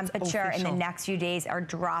temperature in the next few days are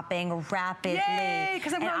dropping rapidly. Yay,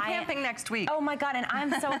 because I'm going camping next week. Oh my God, and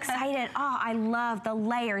I'm so excited. Oh, I love the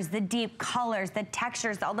layers, the deep colors, the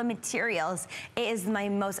textures, all the materials. It is my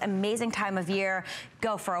most amazing time of year.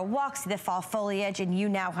 Go for a walk, see the fall foliage, and you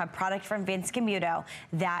now have product from Vince Camuto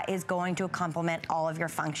that is going to complement all of your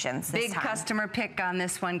functions this Big time. customer pick on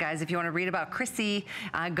this one, guys. If you want to read about Chrissy,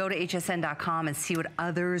 go to hsn.com and see what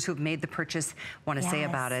others who've made the purchase want to say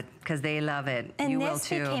about it, because they love it. And you will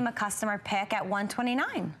too. this became a customer pick at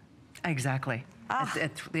 $129. Exactly.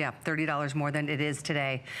 It's yeah, $30 more than it is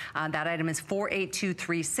today. That item is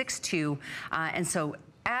 482362. And so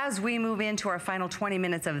as we move into our final 20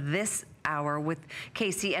 minutes of this hour with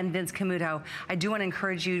Casey and Vince Camuto, I do want to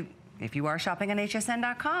encourage you, if you are shopping on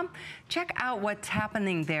hsn.com, check out what's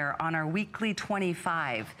happening there on our weekly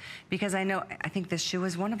 25, because I think this shoe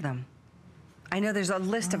is one of them. I know there's a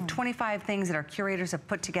list of 25 things that our curators have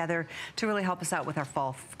put together to really help us out with our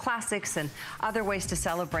fall classics and other ways to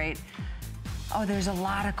celebrate. Oh, there's a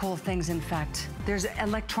lot of cool things. In fact, there's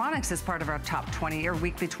electronics as part of our top 20 or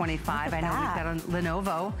weekly 25. I know we've got on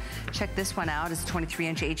Lenovo. Check this one out. It's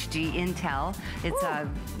 23-inch HD Intel. It's a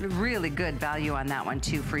really good value on that one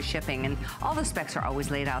too, free shipping. And all the specs are always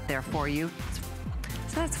laid out there for you.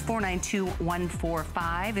 So that's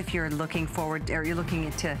 492145. If you're looking forward, or you're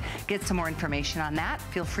looking to get some more information on that,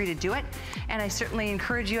 feel free to do it. And I certainly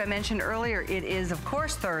encourage you, I mentioned earlier, it is of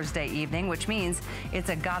course Thursday evening, which means it's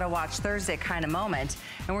a gotta watch Thursday kind of moment.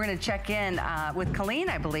 And we're gonna check in with Colleen,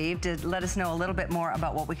 I believe, to let us know a little bit more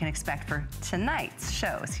about what we can expect for tonight's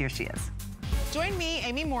shows. Here she is. Join me,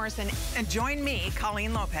 Amy Morrison, and join me,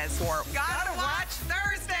 Colleen Lopez, for Gotta Watch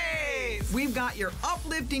Thursdays! We've got your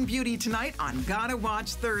uplifting beauty tonight on Gotta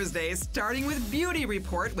Watch Thursdays, starting with Beauty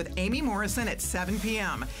Report with Amy Morrison at 7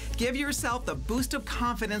 p.m. Give yourself the boost of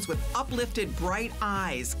confidence with uplifted bright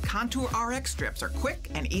eyes. Contour RX strips are quick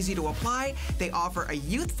and easy to apply. They offer a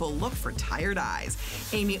youthful look for tired eyes.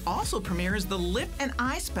 Amy also premieres the lip and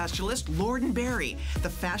eye specialist, Lord & Berry. The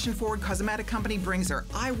fashion-forward cosmetic company brings her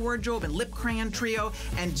eye wardrobe and lip crayon trio,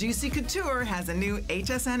 and Juicy Couture has a new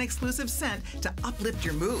HSN exclusive scent to uplift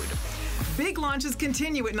your mood. Big launches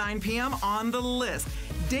continue at 9 p.m. on the list.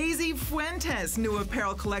 Daisy Fuentes' new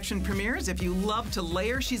apparel collection premieres. If you love to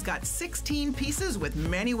layer, she's got 16 pieces with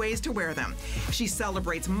many ways to wear them. She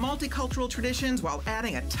celebrates multicultural traditions while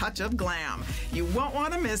adding a touch of glam. You won't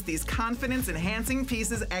want to miss these confidence-enhancing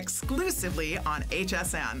pieces exclusively on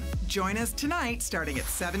HSN. Join us tonight starting at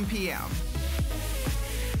 7 p.m.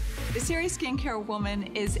 The Serious Skincare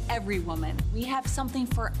Woman is every woman. We have something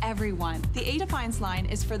for everyone. The A Defiance line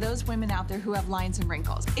is for those women out there who have lines and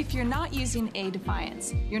wrinkles. If you're not using A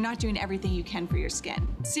Defiance, you're not doing everything you can for your skin.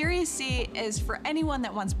 Serious C is for anyone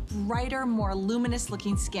that wants brighter, more luminous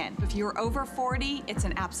looking skin. If you're over 40, it's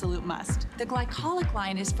an absolute must. The Glycolic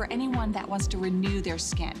line is for anyone that wants to renew their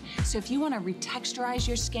skin. So if you want to retexturize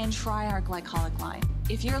your skin, try our Glycolic line.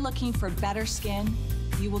 If you're looking for better skin,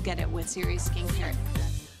 you will get it with Serious Skincare.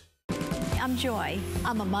 I'm Joy.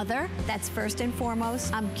 I'm a mother, that's first and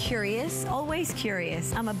foremost. I'm curious, always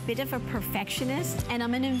curious. I'm a bit of a perfectionist, and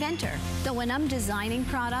I'm an inventor. So when I'm designing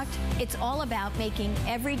product, it's all about making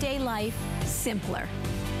everyday life simpler.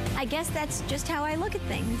 I guess that's just how I look at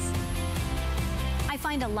things. I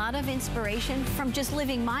find a lot of inspiration from just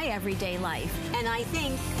living my everyday life. And I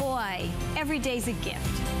think, boy, every day's a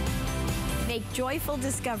gift. Make joyful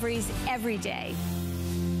discoveries every day.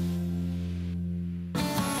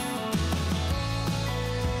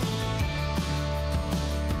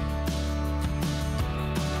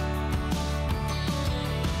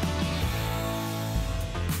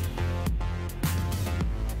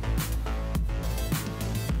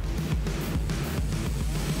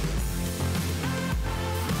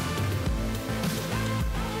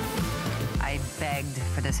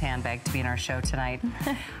 Handbag to be in our show tonight.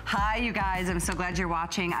 Hi, you guys. I'm so glad you're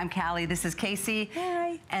watching. I'm Callie. This is Casey.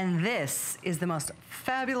 Hi. And this is the most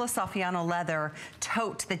fabulous Saffiano leather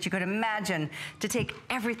tote that you could imagine to take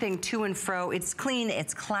everything to and fro. It's clean,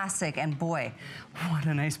 it's classic, and boy, what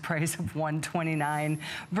a nice price of $129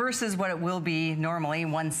 versus what it will be normally,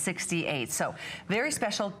 $168. So very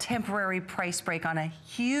special temporary price break on a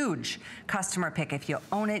huge customer pick. If you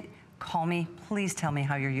own it, call me. Please tell me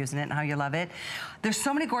how you're using it and how you love it. There's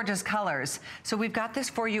so many gorgeous colors. So we've got this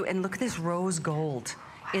for you, and look at this rose gold.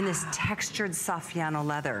 In this textured Saffiano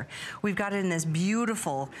leather. We've got it in this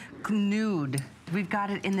beautiful nude. We've got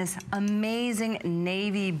it in this amazing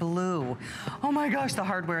navy blue. Oh my gosh, the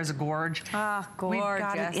hardware is a gorge. Ah, gorgeous. We've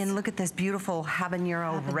got it in, look at this beautiful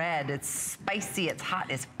habanero red. It's spicy, it's hot,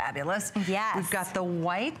 it's fabulous. Yes. We've got the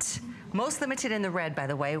white, most limited in the red, by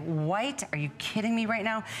the way. White, are you kidding me right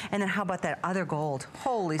now? And then how about that other gold?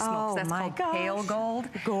 Holy smokes, that's called pale gold.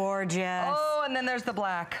 Gorgeous. Oh, and then there's the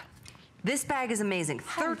black. This bag is amazing.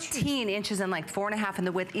 13 inches in length, 4.5 in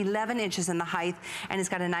the width, 11 inches in the height, and it's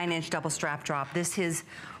got a 9-inch double strap drop. This is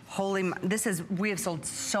we have sold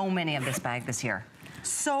so many of this bag this year.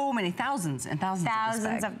 So many, thousands and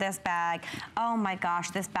thousands of this bag. Oh my gosh,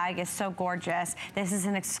 this bag is so gorgeous. This is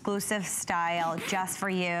an exclusive style just for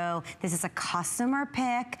you. This is a customer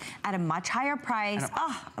pick at a much higher price.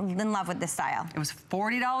 Oh, I'm in love with this style. It was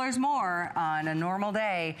 $40 more on a normal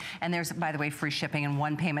day, and there's, by the way, free shipping and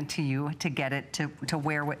one payment to you to get it, to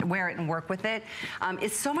wear it and work with it.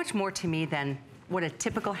 It's so much more to me than what a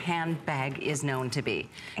typical handbag is known to be.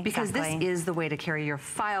 Exactly. Because this is the way to carry your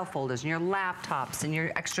file folders and your laptops and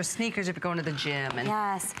your extra sneakers if you're going to the gym. And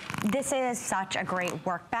yes, this is such a great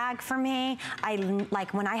work bag for me. I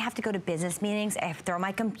like when I have to go to business meetings, I throw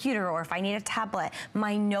my computer, or if I need a tablet,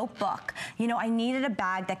 my notebook. You know, I needed a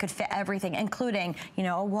bag that could fit everything, including, you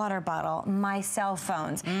know, a water bottle, my cell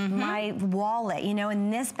phones, my wallet, you know,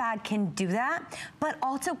 and this bag can do that, but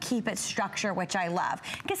also keep it structured, which I love.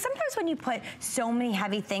 Because sometimes when you put so many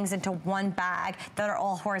heavy things into one bag that are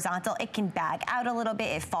all horizontal, it can bag out a little bit.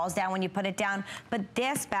 It falls down when you put it down. But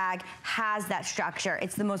this bag has that structure.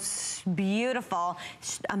 It's the most beautiful,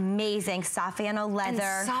 amazing Saffiano leather.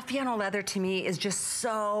 And Saffiano leather to me is just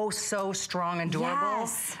so strong and durable.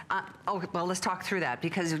 Yes. Oh, well, let's talk through that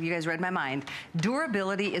because you guys read my mind.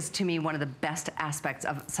 Durability is to me one of the best aspects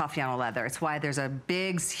of Saffiano leather. It's why there's a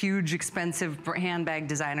big, huge, expensive handbag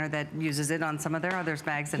designer that uses it on some of their other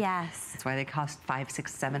bags. And yes. That's why they cost $500,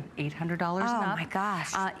 $600, $700, $800 Oh and up. my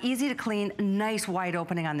gosh. Easy to clean, nice wide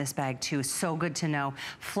opening on this bag too. So good to know.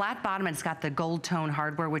 Flat bottom, and it's got the gold tone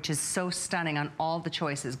hardware, which is so stunning on all the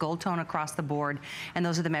choices. Gold tone across the board, and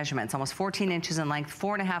those are the measurements. Almost 14 inches in length,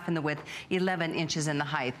 4.5 in the width, 11 inches in the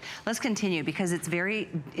height. Let's continue because it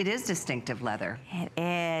is distinctive leather. It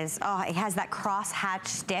is. Oh, it has that cross hatch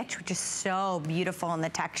stitch, which is so beautiful in the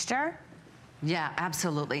texture. Yeah,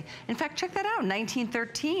 absolutely. In fact, check that out.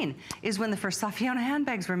 1913 is when the first Saffiano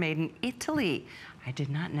handbags were made in Italy. I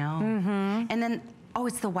did not know. And then, oh,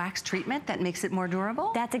 it's the wax treatment that makes it more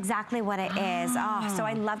durable? That's exactly what it is. Oh, so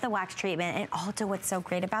I love the wax treatment. And also what's so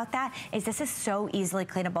great about that is this is so easily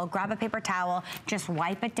cleanable. Grab a paper towel, just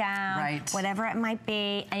wipe it down. Right. Whatever it might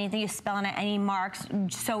be, anything you spill on it, any marks,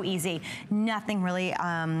 so easy. Nothing really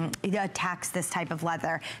attacks this type of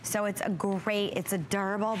leather. So it's a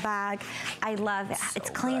durable bag. I love it. It's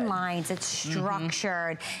clean lines, it's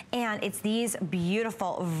structured, and it's these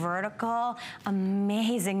beautiful vertical,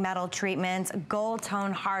 amazing metal treatments, gold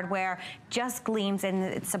tone hardware, just gleams in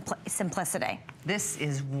its simplicity. This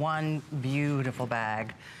is one beautiful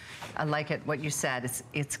bag. I like it, what you said.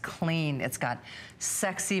 It's clean. It's got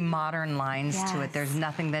sexy modern lines to it. There's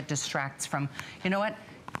nothing that distracts from, you know what?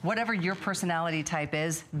 Whatever your personality type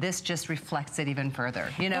is, this just reflects it even further,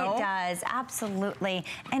 you know? It does, absolutely.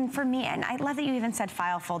 And for me, and I love that you even said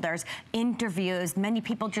file folders, interviews, many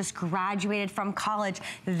people just graduated from college.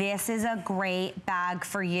 This is a great bag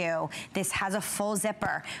for you. This has a full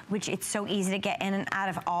zipper, which it's so easy to get in and out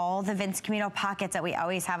of all the Vince Camuto pockets that we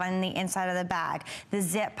always have on the inside of the bag. The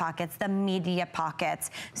zip pockets, the media pockets.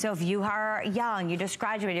 So if you are young, you just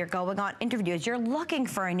graduated, you're going on interviews, you're looking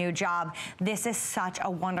for a new job, this is such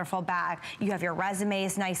a wonderful bag. You have your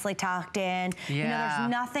resumes nicely tucked in. Yeah. You know,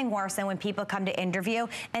 there's nothing worse than when people come to interview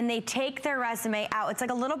and they take their resume out. It's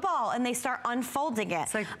like a little ball and they start unfolding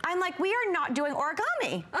it. Like, I'm like, we are not doing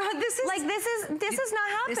origami. This is not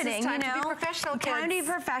happening. This is time you know? to be professional, kids. Time to be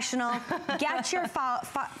professional. Get your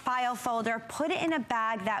file folder, put it in a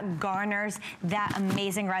bag that garners that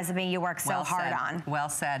amazing resume you work so hard on. Well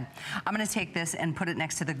said. I'm going to take this and put it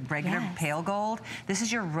next to the regular pale gold. This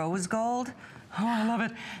is your rose gold. Oh, I love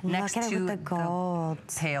it. Next Look at it to with the gold.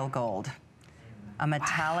 Pale gold. A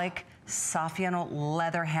metallic Saffiano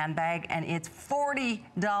leather handbag, and it's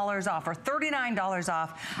 $40 off or $39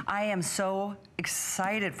 off. I am so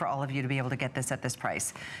excited for all of you to be able to get this at this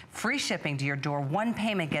price. Free shipping to your door. One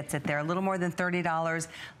payment gets it there. A little more than $30.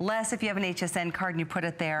 Less if you have an HSN card and you put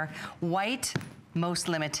it there. White, most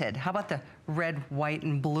limited. How about the red, white,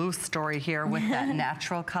 and blue story here with that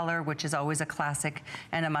natural color, which is always a classic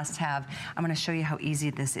and a must-have. I'm gonna show you how easy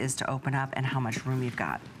this is to open up and how much room you've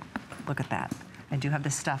got. Look at that. I do have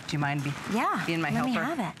this stuff. Do you mind being my helper? Let me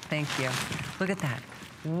have it. Thank you. Look at that.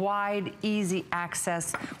 Wide, easy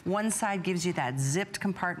access. One side gives you that zipped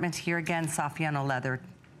compartment here again, Saffiano leather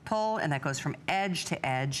pull, and that goes from edge to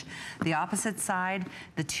edge. The opposite side,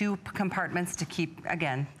 the two compartments to keep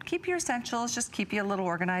your essentials, just keep you a little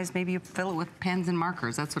organized. Maybe you fill it with pens and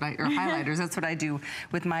markers. That's what or highlighters. That's what I do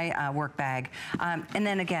with my work bag. And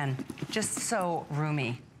then again, just so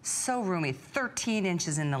roomy. So roomy, 13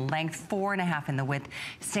 inches in the length, 4.5 in the width.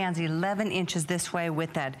 Stands 11 inches this way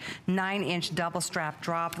with that 9-inch double strap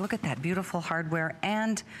drop. Look at that beautiful hardware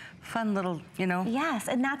and fun little, Yes,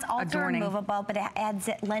 and that's also adorning. removable, but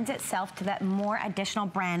it lends itself to that more additional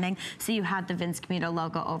branding. So you have the Vince Camuto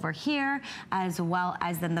logo over here, as well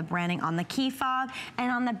as then the branding on the key fob.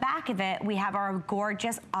 And on the back of it, we have our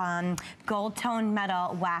gorgeous gold tone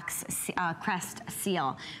metal wax crest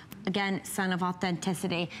seal. Again, son of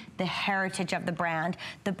authenticity, the heritage of the brand.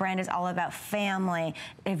 The brand is all about family,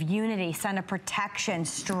 of unity, son of protection,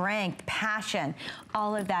 strength, passion.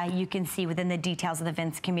 All of that you can see within the details of the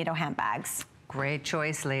Vince Camuto handbags. Great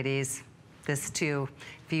choice, ladies. This too.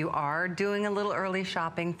 If you are doing a little early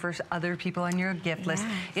shopping for other people on your gift list,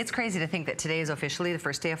 it's crazy to think that today is officially the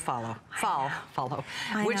first day of fall,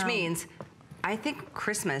 which means I think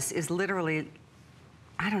Christmas is literally,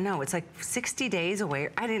 I don't know, it's like 60 days away.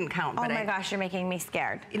 I didn't count. Oh my gosh, you're making me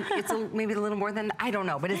scared. It's maybe a little more than, I don't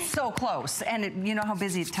know, but it's so close. And you know how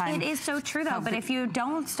busy time. It is so true though, but if you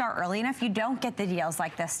don't start early enough, you don't get the deals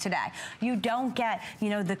like this today. You don't get,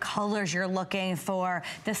 the colors you're looking for,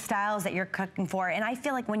 the styles that you're cooking for. And I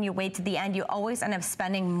feel like when you wait to the end, you always end up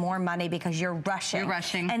spending more money because you're rushing. You're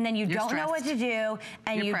rushing. And then you don't stressed. know what to do.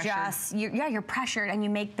 And you're you're pressured and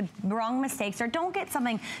you make the wrong mistakes or don't get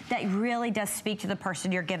something that really does speak to the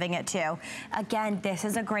person you're giving it to. Again, this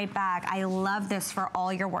is a great bag. I love this for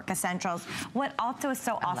all your work essentials. What also is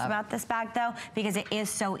so awesome about this bag though, because it is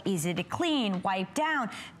so easy to clean, wipe down,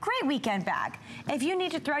 great weekend bag. If you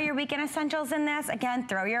need to throw your weekend essentials in this, again,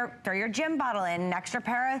 throw your gym bottle in, an extra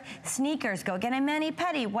pair of sneakers, go get a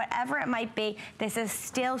mani-pedi, whatever it might be. This is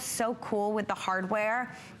still so cool with the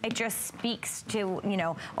hardware. It just speaks to,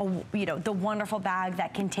 the wonderful bag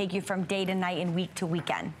that can take you from day to night and week to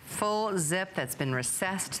weekend. Full zip that's been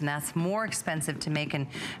recessed, and that's more expensive to make and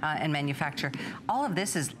manufacture. All of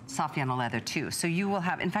this is Saffiano leather too. So you will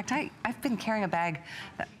have, in fact, I've been carrying a bag,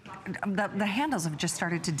 the handles have just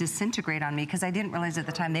started to disintegrate on me because I didn't realize at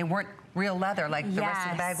the time they weren't real leather like the rest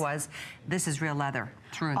of the bag was. This is real leather,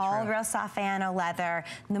 through and through. All real Saffiano leather,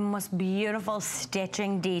 the most beautiful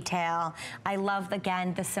stitching detail. I love,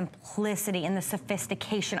 again, the simplicity and the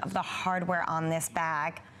sophistication of the hardware on this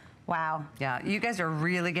bag. Wow. Yeah, you guys are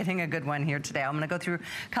really getting a good one here today. I'm gonna go through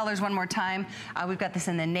colors one more time. We've got this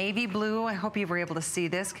in the navy blue. I hope you were able to see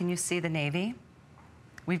this. Can you see the navy?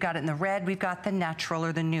 We've got it in the red. We've got the natural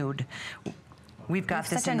or the nude. We've got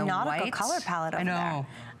this in the white. Such a nautical color palette over there.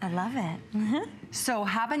 I love it. So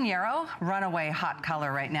habanero, runaway hot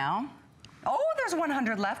color right now. Oh, there's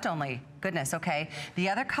 100 left only. Goodness, okay. The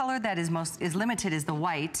other color that is limited is the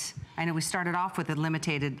white. I know we started off with a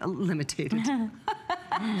limited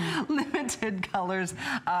colors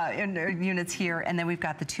in units here, and then we've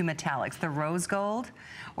got the two metallics, the rose gold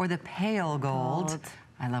or the pale gold.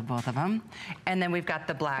 I love both of them. And then we've got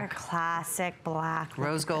the black. Our classic black.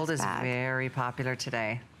 Rose gold is very popular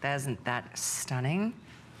today. Isn't that stunning?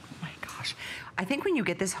 Oh my gosh. I think when you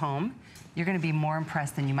get this home, you're gonna be more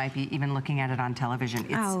impressed than you might be even looking at it on television.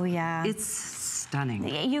 It's stunning.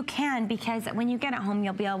 You can, because when you get it home,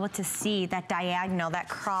 you'll be able to see that diagonal, that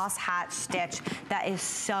cross hatch stitch that is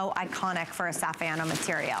so iconic for a Saffiano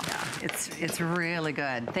material. Yeah, it's really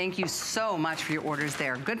good. Thank you so much for your orders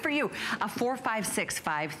there. Good for you.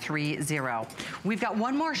 456530. We've got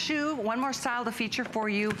one more shoe, one more style to feature for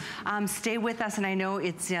you. Stay with us, and I know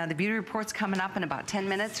it's the beauty report's coming up in about 10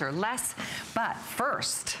 minutes or less. But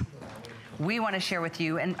first, we want to share with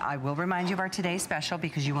you, and I will remind you of our today's special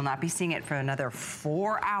because you will not be seeing it for another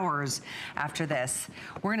 4 hours after this.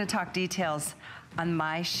 We're going to talk details on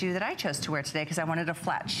my shoe that I chose to wear today because I wanted a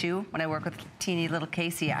flat shoe. When I work with teeny little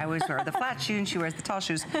Casey, I always wear the flat shoe and she wears the tall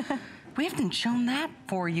shoes. We haven't shown that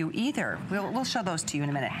for you either. We'll show those to you in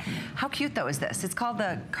a minute. How cute though is this? It's called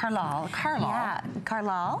the Carlisle. Yeah,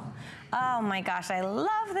 Carlisle. Oh my gosh, I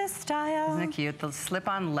love this style. Isn't it cute? The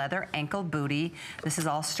slip-on leather ankle booty. This is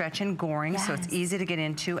all stretch and goring, so it's easy to get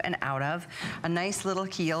into and out of. A nice little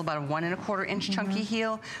heel, about a 1 1/4 inch chunky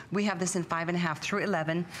heel. We have this in 5.5 through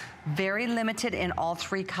 11. Very limited in all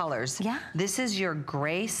 3 colors. Yeah. This is your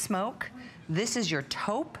gray smoke. This is your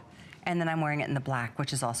taupe. And then I'm wearing it in the black,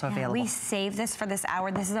 which is also available. We saved this for this hour.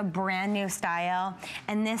 This is a brand new style,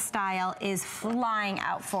 and this style is flying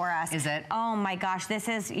out for us. Is it? Oh my gosh, this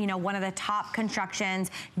is, you know, one of the top constructions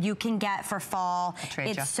you can get for fall.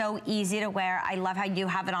 It's so easy to wear. I love how you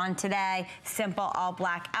have it on today. Simple, all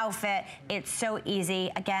black outfit. It's so easy.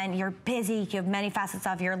 Again, you're busy. You have many facets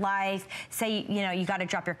of your life. Say, you know, you got to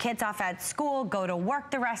drop your kids off at school, go to work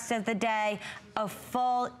the rest of the day. A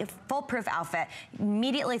foolproof outfit.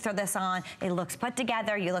 Immediately throw this on. It looks put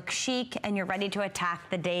together, you look chic, and you're ready to attack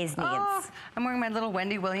the day's needs. Oh, I'm wearing my little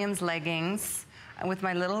Wendy Williams leggings with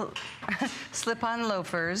my little slip-on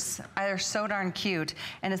loafers. They're so darn cute,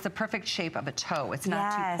 and it's the perfect shape of a toe. It's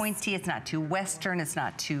not too pointy, it's not too Western, it's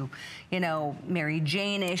not too, you know, Mary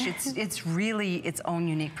Jane-ish. It's really its own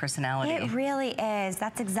unique personality. It really is.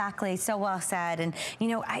 That's exactly so well said. And you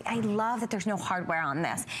know, I love that there's no hardware on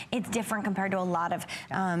this. It's different compared to a lot of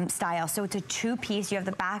styles. So it's a 2-piece. You have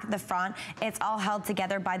the back and the front. It's all held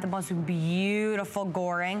together by the most beautiful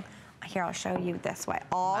goring. Here, I'll show you this way.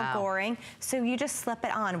 All goring. So you just slip it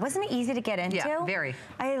on. Wasn't it easy to get into? Yeah, very.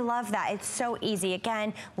 I love that. It's so easy.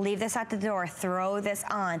 Again, leave this at the door. Throw this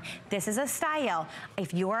on. This is a style.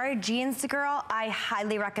 If you are a jeans girl, I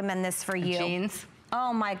highly recommend this for you. Jeans?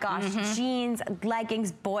 Oh my gosh, jeans,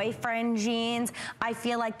 leggings, boyfriend jeans. I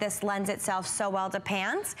feel like this lends itself so well to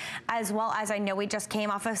pants, as well as I know we just came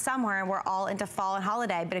off of summer and we're all into fall and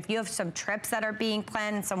holiday, but if you have some trips that are being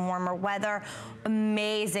planned in some warmer weather,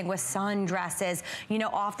 amazing with sundresses, you know,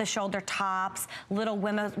 off the shoulder tops, little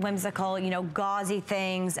whimsical, you know, gauzy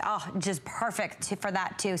things. Oh, just perfect for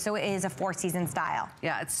that too. So it is a 4-season style.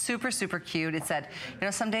 Yeah, it's super, super cute. It's that, you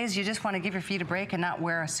know, some days you just want to give your feet a break and not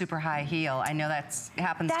wear a super high heel. I know it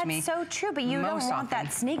happens to me. That's so true, but you don't want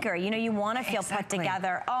that sneaker. You know, you want to feel put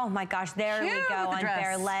together. Oh my gosh, there we go on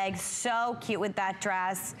bare legs. So cute with that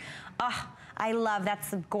dress. Oh, I love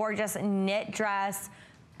that's a gorgeous knit dress.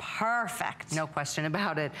 Perfect. No question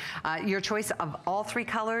about it. Your choice of all 3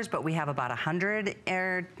 colors, but we have about 100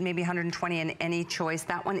 or maybe 120 in any choice.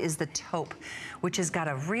 That one is the taupe, which has got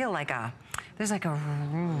a real there's like a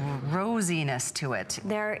rosiness to it.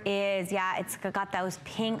 There is, yeah. It's got those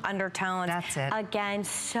pink undertones. That's it. Again,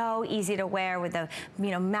 so easy to wear with a,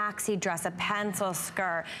 you know, maxi dress, a pencil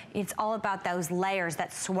skirt. It's all about those layers,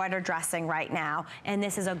 that sweater dressing right now. And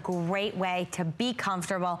this is a great way to be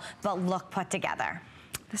comfortable, but look put together.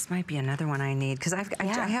 This might be another one I need, because I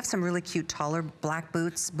have some really cute taller black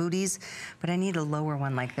booties, but I need a lower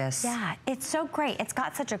one like this. Yeah, it's so great. It's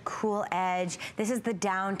got such a cool edge. This is the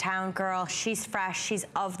downtown girl. She's fresh, she's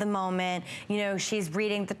of the moment. You know, she's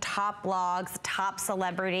reading the top blogs, the top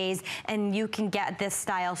celebrities, and you can get this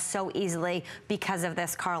style so easily because of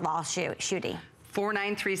this Carlisle shootie.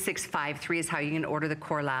 493653 is how you can order the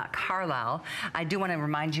Carlisle. I do want to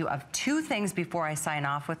remind you of 2 things before I sign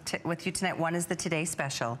off with you tonight. One is the Today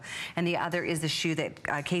Special, and the other is the shoe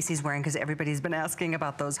that Casey's wearing, because everybody's been asking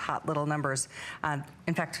about those hot little numbers.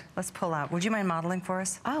 In fact, let's pull out. Would you mind modeling for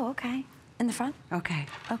us? Oh, okay. In the front? Okay.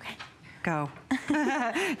 Okay. Go.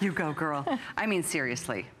 You go, girl. I mean,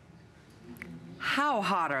 seriously. How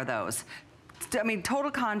hot are those? I mean,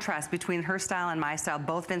 total contrast between her style and my style,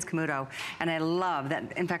 both Vince Camuto, and I love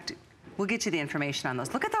that. In fact, we'll get you the information on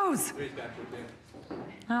those. Look at those.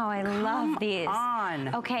 Oh, I love these. Come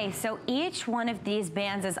on. Okay, so each one of these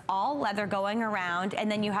bands is all leather going around, and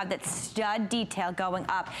then you have that stud detail going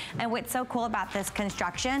up. And what's so cool about this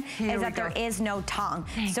construction is that there is no tongue.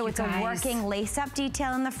 So it's a working lace-up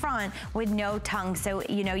detail in the front with no tongue. So,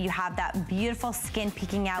 you know, you have that beautiful skin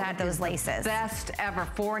peeking out with those laces. Best ever.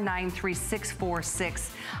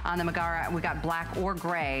 493646 on the Megara. We got black or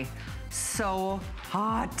gray. So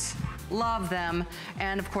hot. Love them.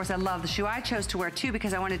 And of course, I love the shoe I chose to wear too,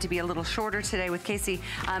 because I wanted to be a little shorter today with Casey.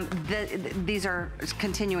 These are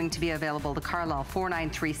continuing to be available. The Carlisle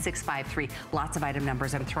 493653. Lots of item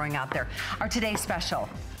numbers I'm throwing out there. Our today's special.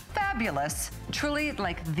 Fabulous, truly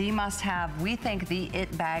like the must-have. We think the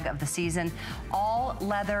it bag of the season. All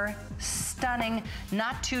leather, stunning,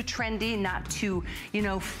 not too trendy, not too, you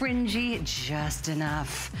know, fringy, just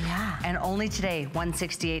enough. Yeah. And only today,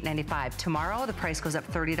 $168.95. Tomorrow, the price goes up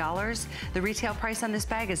 $30. The retail price on this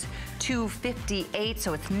bag is $258,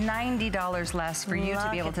 so it's $90 less for you to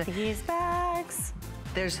be able to. Look at these bags.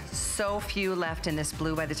 There's so few left in this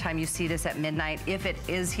blue by the time you see this at midnight. If it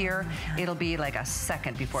is here, it'll be like a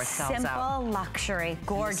second before it sells out. Simple luxury,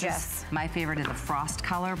 gorgeous. My favorite is the frost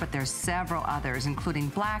color, but there's several others, including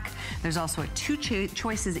black. There's also two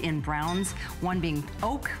choices in browns, one being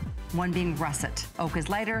oak, one being russet. Oak is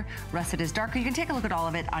lighter, russet is darker. You can take a look at all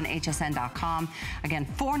of it on hsn.com. Again,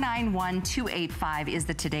 $491,285 is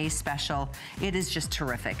the today's special. It is just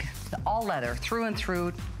terrific. All leather, through and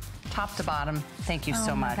through, top to bottom. Thank you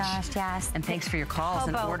so much. Oh my gosh, yes. And thanks for your calls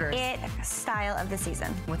and orders. It style of the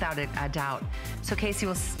season. Without a doubt. So Casey,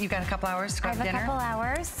 you got a couple hours to grab dinner? I have a couple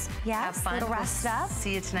hours. Yes, have fun. Little rest up.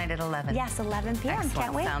 See you tonight at 11. Yes, 11 p.m. Excellent.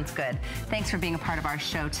 Can't wait. Sounds good. Thanks for being a part of our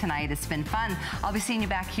show tonight. It's been fun. I'll be seeing you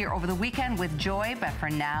back here over the weekend with Joy, but for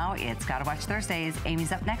now, it's Gotta Watch Thursdays.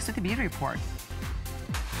 Amy's up next with the Beauty Report.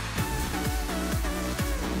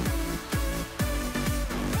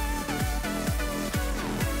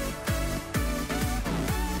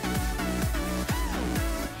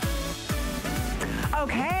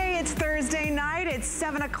 Okay, it's Thursday night. It's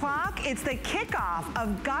 7 o'clock. It's the kickoff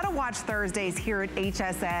of Gotta Watch Thursdays here at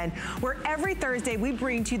HSN, where every Thursday we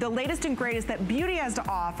bring to you the latest and greatest that beauty has to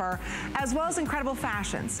offer, as well as incredible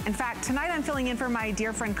fashions. In fact, tonight I'm filling in for my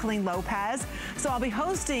dear friend Colleen Lopez, so I'll be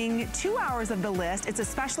hosting 2 hours of The List. It's a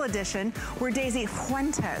special edition where Daisy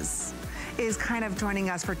Fuentes is kind of joining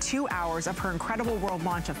us for 2 hours of her incredible world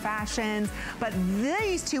launch of fashions. But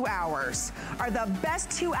these 2 hours are the best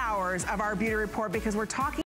 2 hours of our beauty report because we're talking